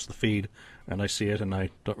flies across the feed, and I see it, and I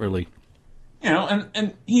don't really.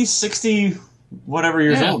 And he's 60 whatever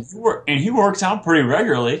years old, and he works out pretty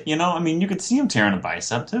regularly. I mean, you could see him tearing a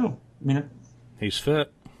bicep too. I mean, he's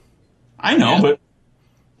fit. I know, but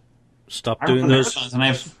stop doing those.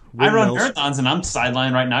 I run marathons, and I'm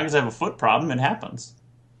sidelined right now because I have a foot problem. It happens.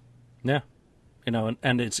 Yeah,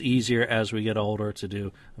 and it's easier as we get older to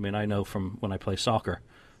do. I mean, I know from when I play soccer.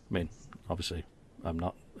 I mean, obviously, I'm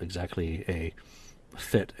not exactly a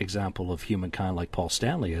fit example of humankind like Paul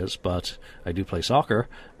Stanley is, but I do play soccer,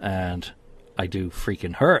 and I do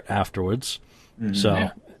freaking hurt afterwards. Mm-hmm. So,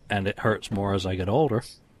 and it hurts more as I get older.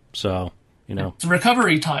 So, it's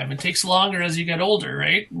recovery time. It takes longer as you get older,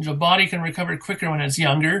 right? Your body can recover quicker when it's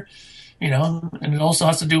younger, and it also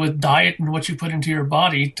has to do with diet and what you put into your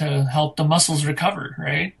body to help the muscles recover,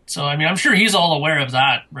 right? So, I mean, I'm sure he's all aware of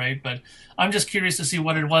that, right? But I'm just curious to see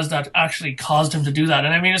what it was that actually caused him to do that.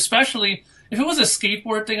 And I mean, especially if it was a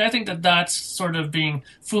skateboard thing, I think that's sort of being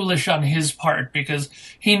foolish on his part because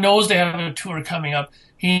he knows they have a tour coming up.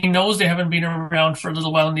 He knows they haven't been around for a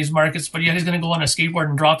little while in these markets, but yet he's going to go on a skateboard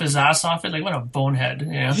and drop his ass off it. Like, what a bonehead.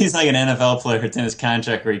 He's like an NFL player. It's in his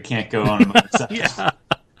contract where he can't go on a motorcycle. Yeah.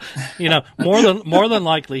 More than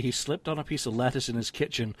likely, he slipped on a piece of lettuce in his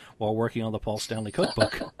kitchen while working on the Paul Stanley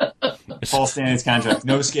cookbook. Paul Stanley's contract.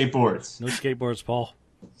 No skateboards. No skateboards, Paul.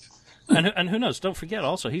 And who knows? Don't forget,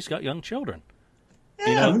 also, he's got young children.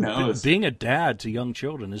 Yeah, who knows? Being a dad to young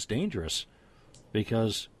children is dangerous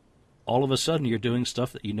because all of a sudden you're doing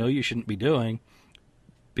stuff that you shouldn't be doing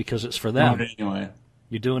because it's for them. Anyway.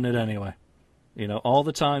 You're doing it anyway. All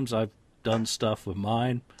the times I've done stuff with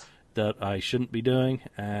mine that I shouldn't be doing,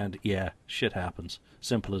 and shit happens.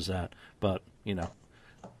 Simple as that. But,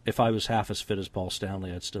 if I was half as fit as Paul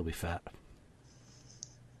Stanley, I'd still be fat.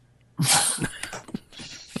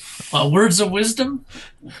 Words of wisdom?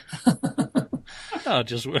 No,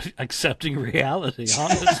 just accepting reality,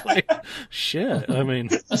 honestly. Shit, I mean...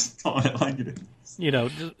 Just calling it like it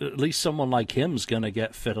is. At least someone like him's going to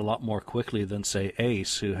get fit a lot more quickly than, say,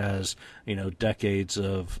 Ace, who has, decades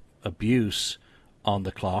of abuse on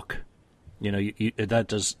the clock. That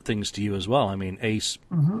does things to you as well. I mean, Ace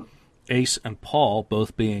and Paul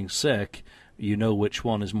both being sick, which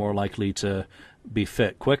one is more likely to be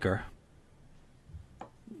fit quicker.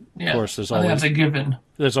 Yeah, of course, that's a given.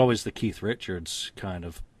 There's always the Keith Richards kind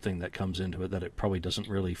of thing that comes into it that it probably doesn't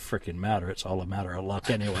really frickin' matter. It's all a matter of luck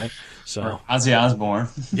anyway. So or Ozzy Osbourne.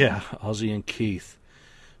 Yeah, Ozzy and Keith.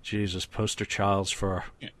 Jesus, poster childs for...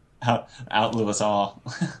 Outlive us all.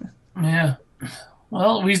 Yeah.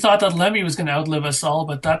 Well, we thought that Lemmy was going to outlive us all,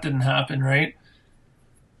 but that didn't happen, right?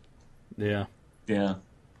 Yeah. Yeah.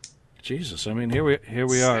 Jesus, I mean, here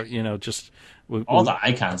we are, just... All the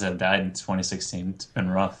icons have died in 2016. It's been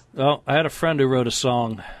rough. Well, I had a friend who wrote a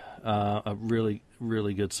song, a really,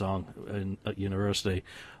 really good song at university.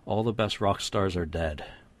 All the best rock stars are dead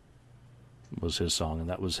was his song, and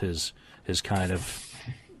that was his kind of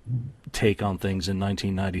take on things in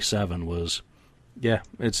 1997 was,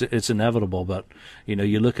 it's inevitable. But,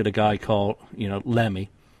 you look at a guy called, Lemmy,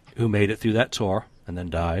 who made it through that tour and then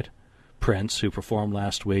died. Prince, who performed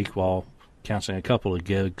last week while canceling a couple of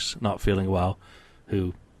gigs, not feeling well,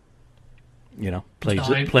 who,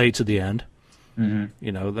 played to the end.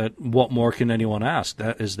 Mm-hmm. That what more can anyone ask?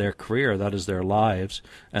 That is their career, that is their lives,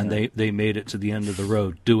 and they made it to the end of the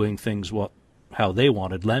road doing things how they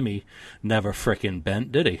wanted. Lemmy never frickin'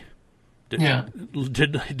 bent, did he?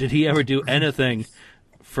 Did he ever do anything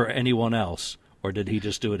for anyone else, or did he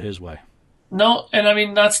just do it his way? No, and I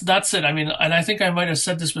mean that's it. I mean, and I think I might have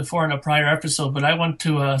said this before in a prior episode, but I went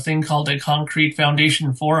to a thing called a Concrete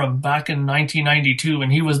Foundation Forum back in 1992,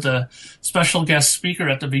 and he was the special guest speaker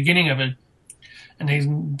at the beginning of it.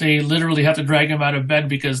 And they literally had to drag him out of bed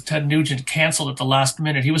because Ted Nugent canceled at the last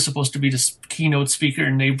minute. He was supposed to be the keynote speaker,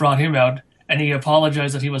 and they brought him out, and he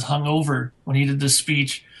apologized that he was hungover when he did this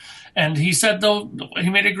speech. And he said, though, he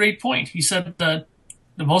made a great point. He said that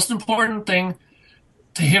the most important thing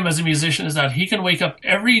to him as a musician is that he can wake up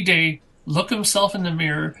every day, look himself in the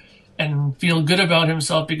mirror, and feel good about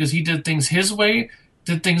himself because he did things his way,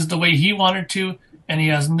 did things the way he wanted to, and he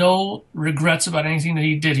has no regrets about anything that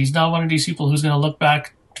he did. He's not one of these people who's going to look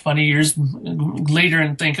back 20 years later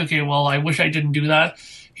and think, okay, well, I wish I didn't do that.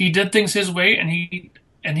 He did things his way, and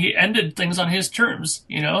he ended things on his terms.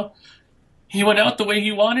 You know, he went out the way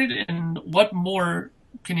he wanted, and what more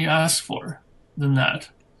can you ask for than that?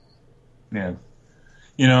 Yeah.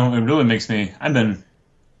 You know, it really makes me. I've been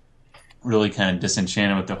really kind of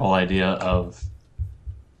disenchanted with the whole idea of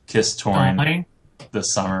Kiss touring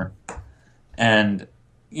this summer. And,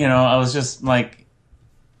 you know, I was just like,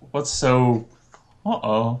 what's so...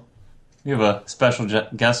 Uh-oh. We have a special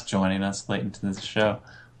guest joining us late into this show.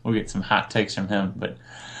 We'll get some hot takes from him. But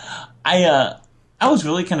I was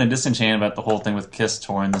really kind of disenchanted about the whole thing with Kiss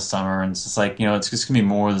touring this summer. And it's just like, you know, it's just going to be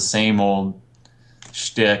more of the same old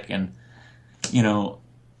shtick. And, you know,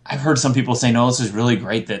 I've heard some people say, no, this is really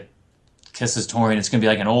great that Kiss is touring. It's going to be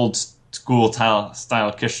like an old school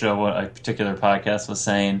style Kiss show, what a particular podcast was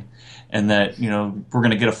saying, and that, you know, we're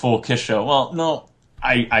going to get a full Kiss show. Well, no,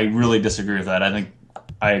 I really disagree with that. I think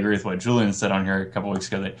I agree with what Julian said on here a couple weeks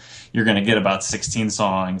ago, that you're going to get about 16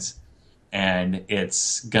 songs, and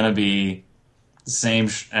it's going to be the same,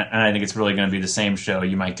 and I think it's really going to be the same show.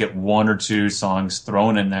 You might get one or two songs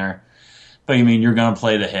thrown in there, but you mean you're going to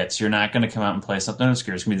play the hits. You're not going to come out and play something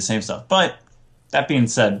obscure. It's going to be the same stuff. But that being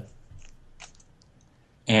said,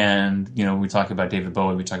 and, you know, we talk about David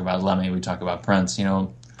Bowie, we talk about Lemmy, we talk about Prince, you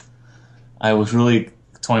know, I was really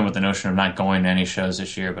toying with the notion of not going to any shows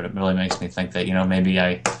this year, but it really makes me think that, you know, maybe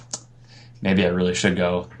I really should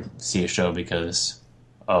go see a show because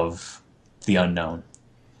of the unknown.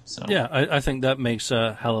 So yeah, I think that makes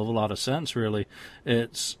a hell of a lot of sense, really.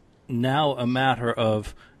 It's now a matter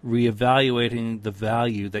of reevaluating the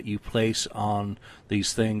value that you place on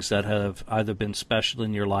these things that have either been special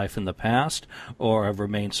in your life in the past or have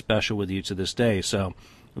remained special with you to this day. So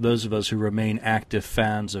those of us who remain active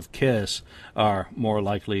fans of Kiss are more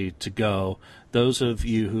likely to go. Those of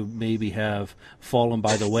you who maybe have fallen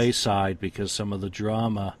by the wayside because some of the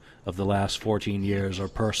drama of the last 14 years or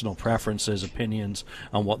personal preferences, opinions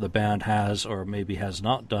on what the band has or maybe has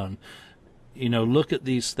not done, you know, look at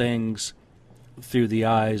these things through the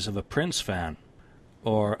eyes of a Prince fan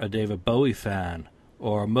or a David Bowie fan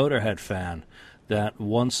or a Motorhead fan, that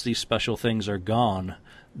once these special things are gone,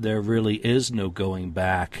 there really is no going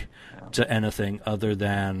back to anything other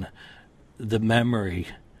than the memory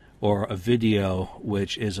or a video,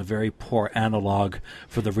 which is a very poor analog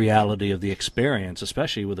for the reality of the experience,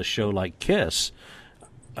 especially with a show like Kiss.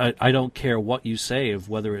 I don't care what you say of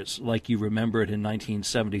whether it's like you remember it in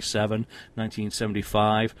 1977,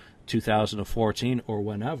 1975, 2014, or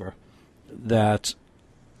whenever, that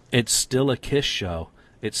it's still a Kiss show.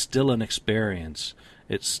 It's still an experience.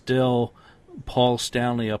 It's still Paul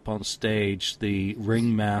Stanley up on stage, the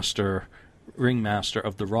ringmaster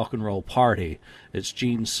of the rock and roll party. It's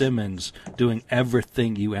Gene Simmons doing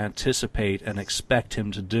everything you anticipate and expect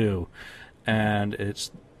him to do. And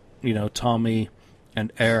it's, you know, Tommy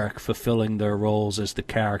and Eric fulfilling their roles as the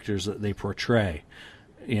characters that they portray.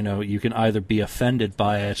 You know, you can either be offended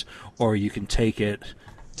by it or you can take it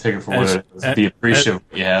for what it is. Be appreciative of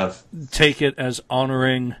what you have. Take it as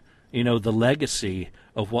honoring, you know, the legacy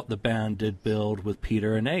of what the band did build with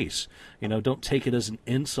Peter and Ace. You know, don't take it as an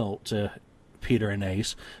insult to Peter and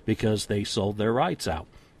Ace because they sold their rights out.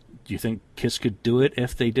 Do you think Kiss could do it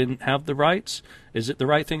if they didn't have the rights? Is it the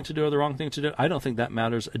right thing to do or the wrong thing to do? I don't think that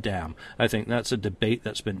matters a damn. I think that's a debate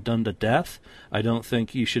that's been done to death. I don't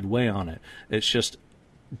think you should weigh on it. It's just,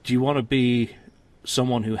 do you want to be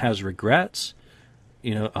someone who has regrets?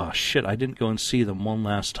 You know, oh shit, I didn't go and see them one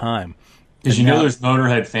last time. Because you know there's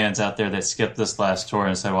Motorhead fans out there that skipped this last tour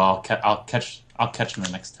and said, well, I'll catch them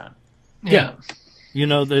the next time. Yeah. You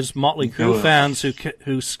know, there's Motley Crue fans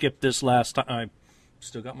who skipped this last time. I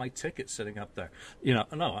still got my ticket sitting up there. You know,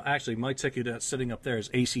 no, actually, my ticket that's sitting up there is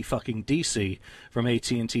AC fucking DC from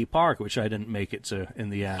AT&T Park, which I didn't make it to in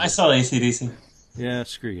the end. I saw AC/DC. Yeah,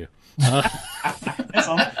 screw you. I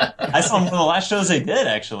saw one of the last shows they did,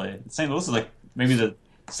 actually. St. Louis was like maybe the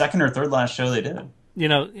second or third last show they did. You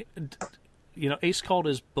know, Ace called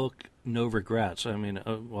his book no regrets. I mean,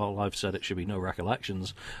 well, I've said it should be no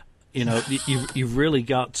recollections. You know, you've really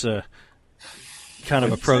got to kind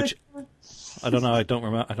of approach. I don't know. I don't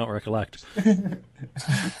remember. I don't recollect.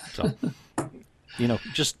 So, you know,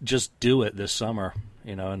 just do it this summer.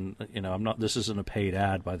 You know, and you know, I'm not. This isn't a paid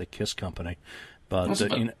ad by the Kiss Company, but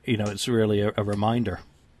you know, it's really a reminder.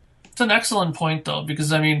 It's an excellent point, though,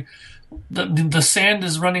 because I mean, the sand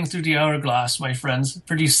is running through the hourglass, my friends.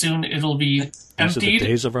 Pretty soon it'll be emptied. These are the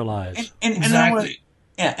days of our lives. And exactly.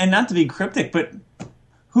 And not to be cryptic, but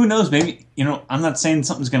who knows? Maybe, you know, I'm not saying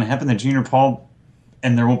something's going to happen to Gene or Paul,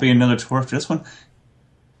 and there won't be another tour after this one.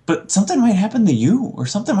 But something might happen to you, or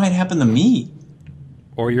something might happen to me,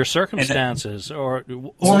 or your circumstances, or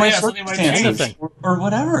my circumstances, or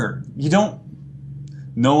whatever. You don't.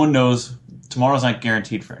 No one knows. Tomorrow's not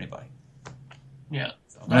guaranteed for anybody. Yeah,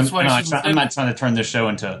 that's why I'm not trying to turn this show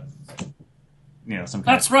into, you know, some.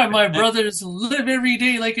 That's right, my brothers. Live every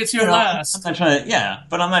day like it's your last. I'm not trying to,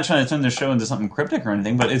 but I'm not trying to turn this show into something cryptic or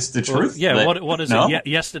anything. But it's the truth. Yeah, what is it?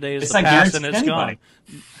 Yesterday is the past and it's gone.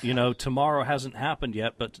 You know, tomorrow hasn't happened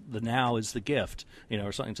yet, but the now is the gift. You know,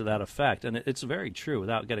 or something to that effect. And it's very true,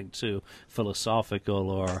 without getting too philosophical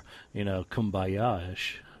or, you know,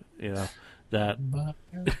 kumbaya-ish. You know that.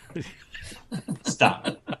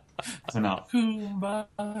 Stop. It's enough.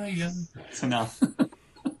 Kumbaya. It's enough.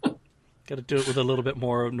 Got to do it with a little bit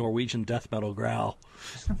more Norwegian death metal growl.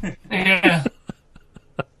 Yeah.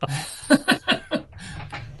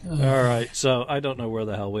 All right, so I don't know where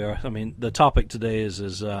the hell we are. I mean, the topic today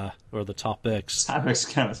is or the topics. Topics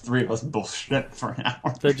kind of three of us bullshit for an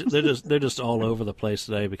hour. they're just all over the place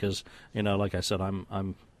today because, you know, like I said,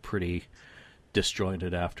 I'm pretty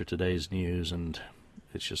disjointed after today's news, and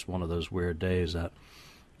it's just one of those weird days that,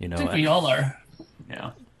 you know, I think we all are.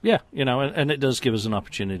 Yeah. Yeah, you know, and it does give us an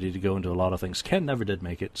opportunity to go into a lot of things. Ken never did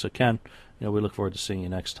make it, so Ken, you know, we look forward to seeing you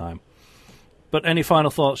next time. But any final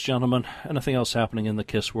thoughts, gentlemen? Anything else happening in the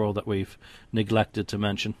Kiss world that we've neglected to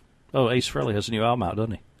mention? Oh, Ace Frehley has a new album out,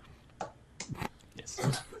 doesn't he?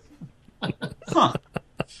 Yes. Huh.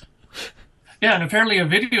 Yeah, and apparently a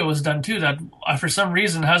video was done too that for some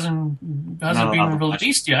reason hasn't been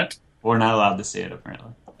released yet. We're not allowed to see it,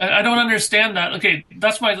 apparently. I don't understand that. Okay,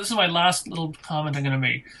 this is my last little comment I'm going to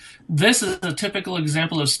make. This is a typical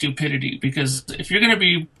example of stupidity, because if you're going to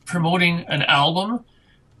be promoting an album,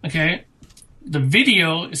 okay, the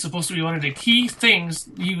video is supposed to be one of the key things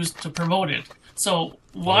used to promote it. So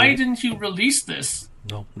why didn't you release this?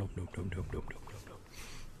 No.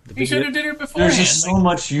 You should have did it beforehand. There's just so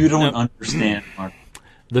much you don't understand, Mark.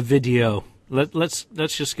 The video. Let's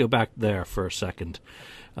just go back there for a second.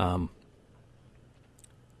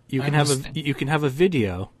 You can have a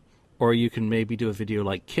video, or you can maybe do a video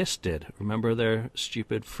like Kiss did. Remember their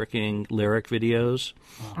stupid freaking lyric videos,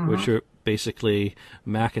 which are basically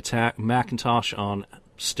Macintosh on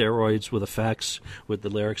steroids with effects with the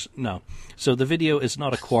lyrics? No. So the video is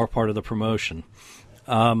not a core part of the promotion.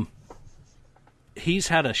 He's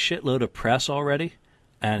had a shitload of press already.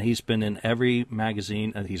 And he's been in every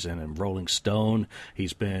magazine, and he's in Rolling Stone,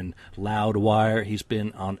 he's been Loudwire, he's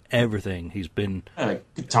been on everything. He's been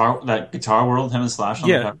Guitar World, him and Slash.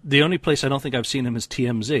 Yeah, the only place I don't think I've seen him is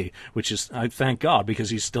TMZ, which is, I thank God,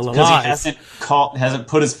 because he's still alive. Because he hasn't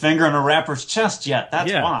put his finger on a rapper's chest yet.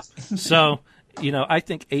 That's why. So, you know, I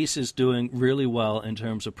think Ace is doing really well in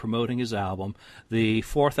terms of promoting his album. The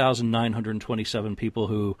 4,927 people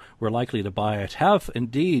who were likely to buy it have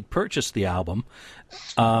indeed purchased the album.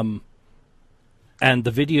 And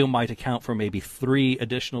the video might account for maybe 3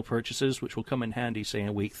 additional purchases, which will come in handy, say,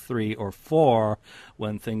 in week 3 or 4,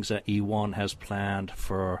 when things that E1 has planned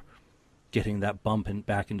for getting that bump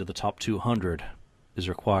back into the top 200 is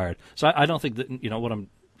required. So I don't think that, you know, what I'm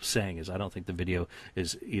saying is I don't think the video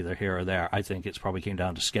is either here or there. I think it's probably came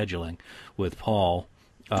down to scheduling with Paul,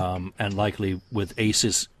 and likely with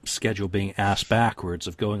Ace's schedule being asked backwards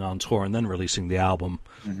of going on tour and then releasing the album.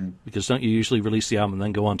 Because don't you usually release the album and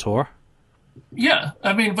then go on tour? Yeah,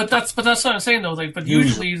 I mean, but that's what I'm saying though. Like, but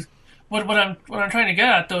usually, what I'm trying to get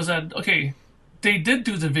at though is that, okay, they did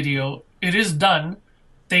do the video. It is done.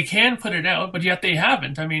 They can put it out, but yet they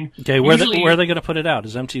haven't. I mean, okay, where are they going to put it out?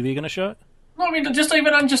 Is MTV going to show it? No, I mean, just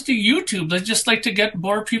even on just YouTube. They just like to get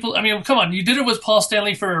more people. I mean, come on, you did it with Paul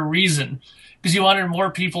Stanley for a reason, because you wanted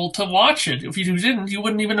more people to watch it. If you didn't, you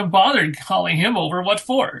wouldn't even have bothered calling him over. What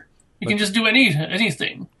for? You can just do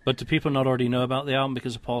anything. But do people not already know about the album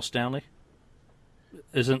because of Paul Stanley?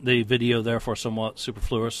 Isn't the video therefore somewhat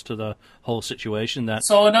superfluous to the whole situation? That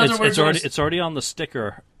so in other words, it's already on the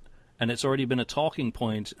sticker, and it's already been a talking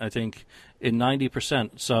point, I think, in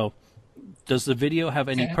 90%. So does the video have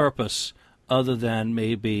any purpose other than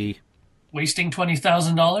maybe wasting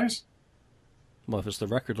 $20,000? Well, if it's the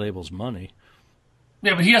record label's money.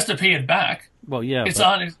 Yeah, but he has to pay it back. Well, yeah, It's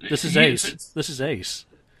but on. this is Ace. This is Ace.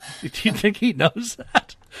 Do you think he knows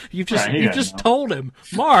that? You just told him,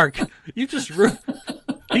 Mark. You just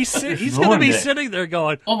he's going to be sitting there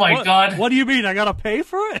going, "Oh my God! What do you mean? I got to pay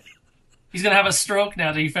for it?" He's going to have a stroke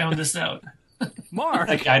now that he found this out. Mark,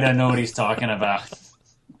 that guy doesn't know what he's talking about.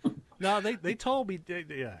 No, they told me.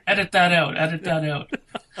 Yeah. Edit that out. Edit that out.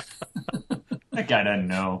 That guy doesn't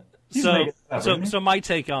know. So my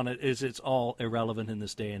take on it is it's all irrelevant in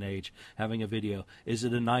this day and age. Having a video, is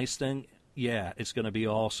it a nice thing? Yeah, it's going to be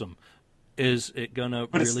awesome. Is it going to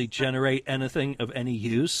really generate anything of any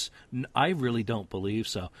use? I really don't believe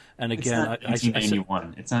so. And again, it's not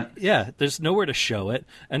 1991. It's not. Yeah, there's nowhere to show it.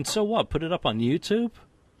 And so what? Put it up on YouTube?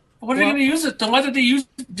 What are they going to use it? Then what did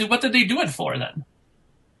they do it for then?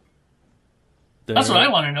 That's what I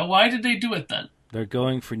want to know. Why did they do it then? They're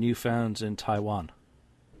going for new fans in Taiwan.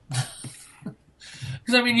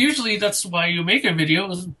 Because I mean, usually that's why you make a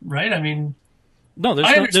video, right? I mean, no,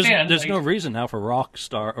 there's no reason now for rock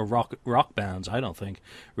bands. I don't think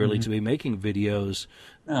really to be making videos.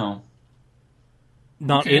 No,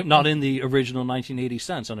 not in the original 1980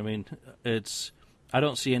 sense. And I mean, I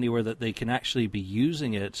don't see anywhere that they can actually be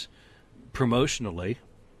using it promotionally.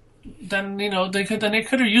 Then they could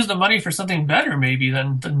have used the money for something better, maybe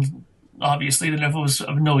than obviously than if it was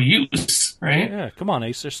of no use, right? Yeah, come on,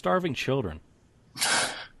 Ace. They're starving children.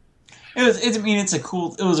 It was a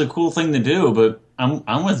cool thing to do, but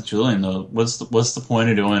I'm with Julian though. What's the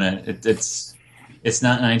point of doing it? It's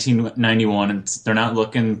not 1991. They're not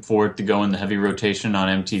looking for it to go in the heavy rotation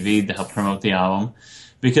on MTV to help promote the album,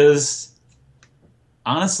 because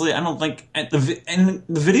honestly, I don't think the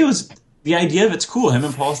videos. The idea of it's cool. Him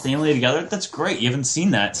and Paul Stanley together, that's great. You haven't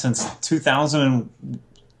seen that since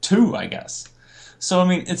 2002, I guess. So, I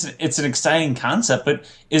mean, it's an exciting concept, but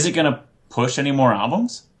is it going to push any more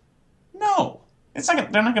albums? No. They're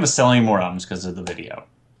not going to sell any more albums because of the video.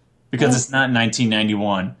 Because it's not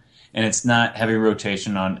 1991, and it's not heavy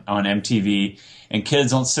rotation on MTV, and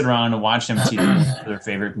kids don't sit around and watch MTV for their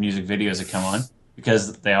favorite music videos that come on,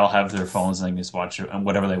 because they all have their phones and they can just watch it on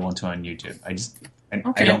whatever they want to on YouTube. I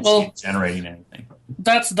don't see it generating anything.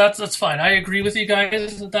 That's fine. I agree with you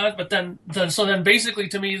guys with that. But then basically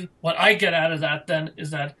to me, what I get out of that then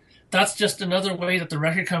is that that's just another way that the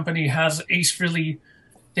record company has Ace Frehley.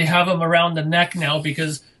 They have him around the neck now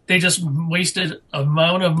because they just wasted an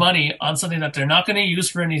amount of money on something that they're not going to use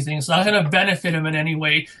for anything. It's not going to benefit him in any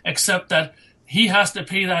way, except that he has to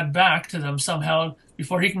pay that back to them somehow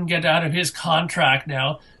before he can get out of his contract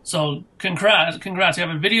now. So congrats. You have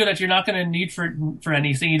a video that you're not going to need for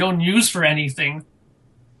anything. You don't use for anything.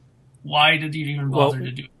 Why did you even bother to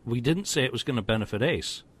do it? We didn't say it was going to benefit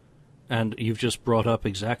Ace. And you've just brought up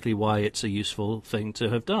exactly why it's a useful thing to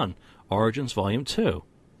have done. Origins Volume 2.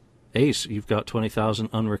 Ace, you've got 20,000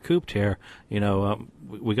 unrecouped here. We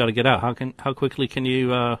got to get out. How quickly can you,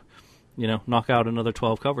 knock out another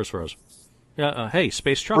 12 covers for us? Yeah. Hey,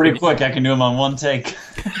 Space Truck. Pretty quick. I can do them on one take.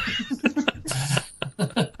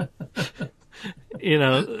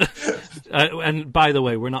 And by the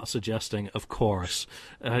way, we're not suggesting, of course,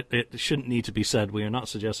 it shouldn't need to be said, we are not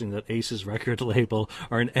suggesting that Ace's record label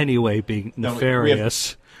are in any way being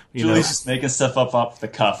nefarious. Julie's just making stuff up off the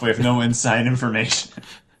cuff. We have no inside information.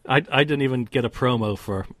 I didn't even get a promo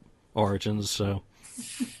for Origins, so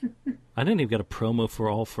I didn't even get a promo for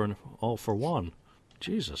All for One.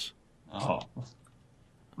 Jesus. Oh,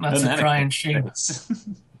 that's a crying shame.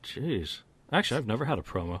 Jeez. Actually, I've never had a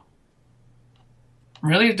promo.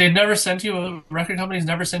 Really? They've never sent you record companies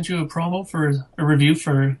never sent you a promo for a review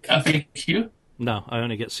for FAQ? No, I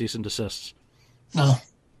only get cease and desists. No.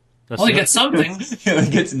 Well, you get something. He only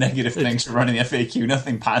gets negative things for running the FAQ.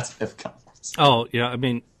 Nothing positive comes. Oh, yeah. I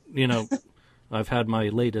mean, I've had my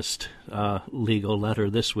latest legal letter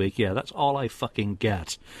this week. Yeah, that's all I fucking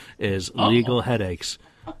get is legal headaches.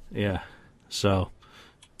 Yeah. So.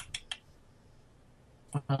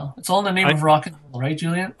 Well, it's all in the name of rock and roll, right,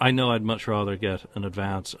 Julian? I know I'd much rather get an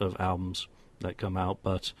advance of albums that come out,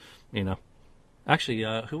 but, Actually,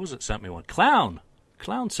 who was it sent me one? Clown!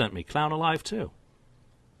 Clown sent me Clown Alive 2.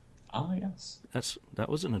 Oh, yes. That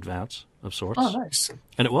was an advance of sorts. Oh, nice.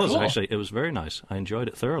 And it was, cool. Actually. It was very nice. I enjoyed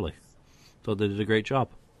it thoroughly. Thought they did a great job.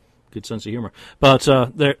 Good sense of humor. But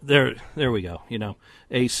there we go.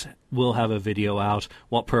 Ace will have a video out.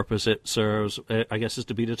 What purpose it serves, I guess, is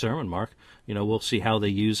to be determined, Mark. We'll see how they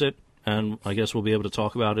use it, and I guess we'll be able to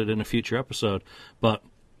talk about it in a future episode. But,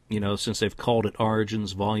 since they've called it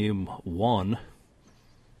Origins Volume 1,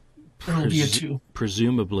 there'll be a 2.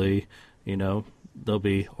 Presumably, there'll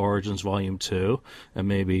be Origins Volume 2, and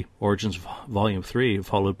maybe Origins Volume 3,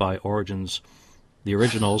 followed by Origins the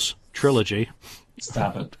originals trilogy.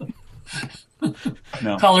 Stop it.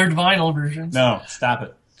 No. Colored vinyl versions. No, stop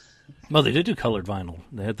it. Well, they did do colored vinyl.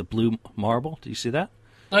 They had the blue marble. Do you see that?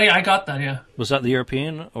 Oh yeah, I got that. Yeah, Was that the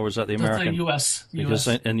European or was that the that's American? the U.S. Because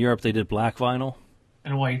US in Europe they did black vinyl.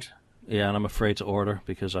 and white. Yeah, and I'm afraid to order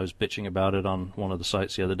because I was bitching about it on one of the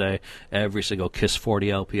sites the other day. Every single Kiss 40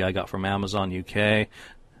 LP I got from Amazon UK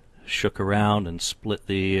shook around and split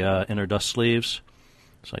the inner dust sleeves.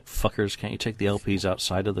 It's like, fuckers, can't you take the LPs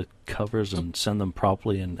outside of the covers and send them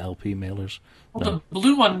properly in LP mailers? Well,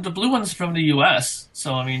 No. the blue one's from the U.S.,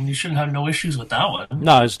 so I mean, you shouldn't have no issues with that one.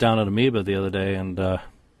 No, I was down at Amoeba the other day and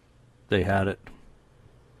they had it.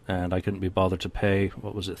 And I couldn't be bothered to pay,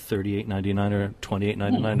 what was it, $38.99 or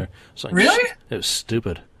 $28.99 or something. Really? It was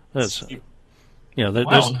stupid. That's, you know,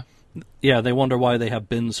 Wow. they wonder why they have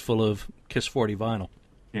bins full of Kiss 40 vinyl.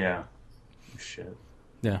 Yeah. Shit.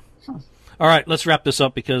 Yeah. All right, let's wrap this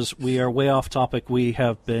up because we are way off topic. We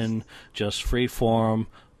have been just free form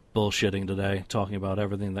bullshitting today, talking about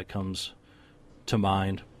everything that comes to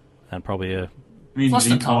mind, and probably a I mean, Plus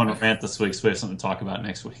you the don't want to topic. rant this week, so we have something to talk about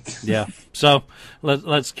next week. yeah. So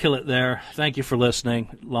let's kill it there. Thank you for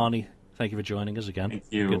listening, Lonnie. Thank you for joining us again. Thank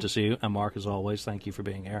you. Good to see you. And Mark, as always, thank you for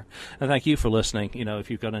being here. And thank you for listening. You know, if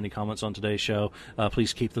you've got any comments on today's show,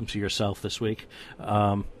 please keep them to yourself this week.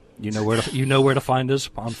 You know where to find us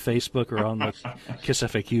on Facebook or on the Kiss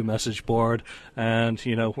FAQ message board. And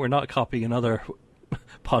you know, we're not copying another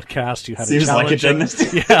podcast. You had Seems a like it, challenging,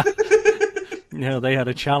 doesn't it? yeah. You know, they had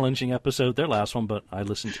a challenging episode, their last one, but I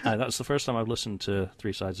listened. That's the first time I've listened to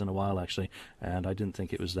Three Sides in a while, actually, and I didn't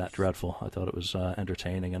think it was that dreadful. I thought it was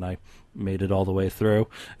entertaining, and I made it all the way through.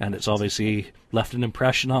 And it's obviously left an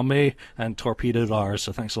impression on me and torpedoed ours.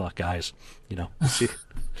 So thanks a lot, guys. You know. See.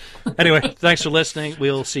 Anyway, thanks for listening.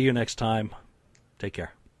 We'll see you next time. Take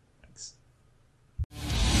care. Thanks.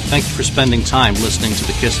 Thank you for spending time listening to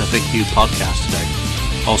the Kiss FAQ podcast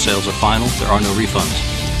today. All sales are final. There are no refunds.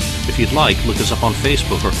 If you'd like, look us up on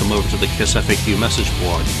Facebook or come over to the Kiss FAQ message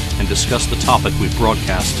board and discuss the topic we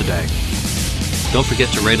broadcast today. Don't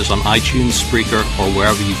forget to rate us on iTunes, Spreaker, or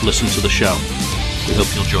wherever you've listened to the show. We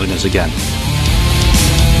hope you'll join us again.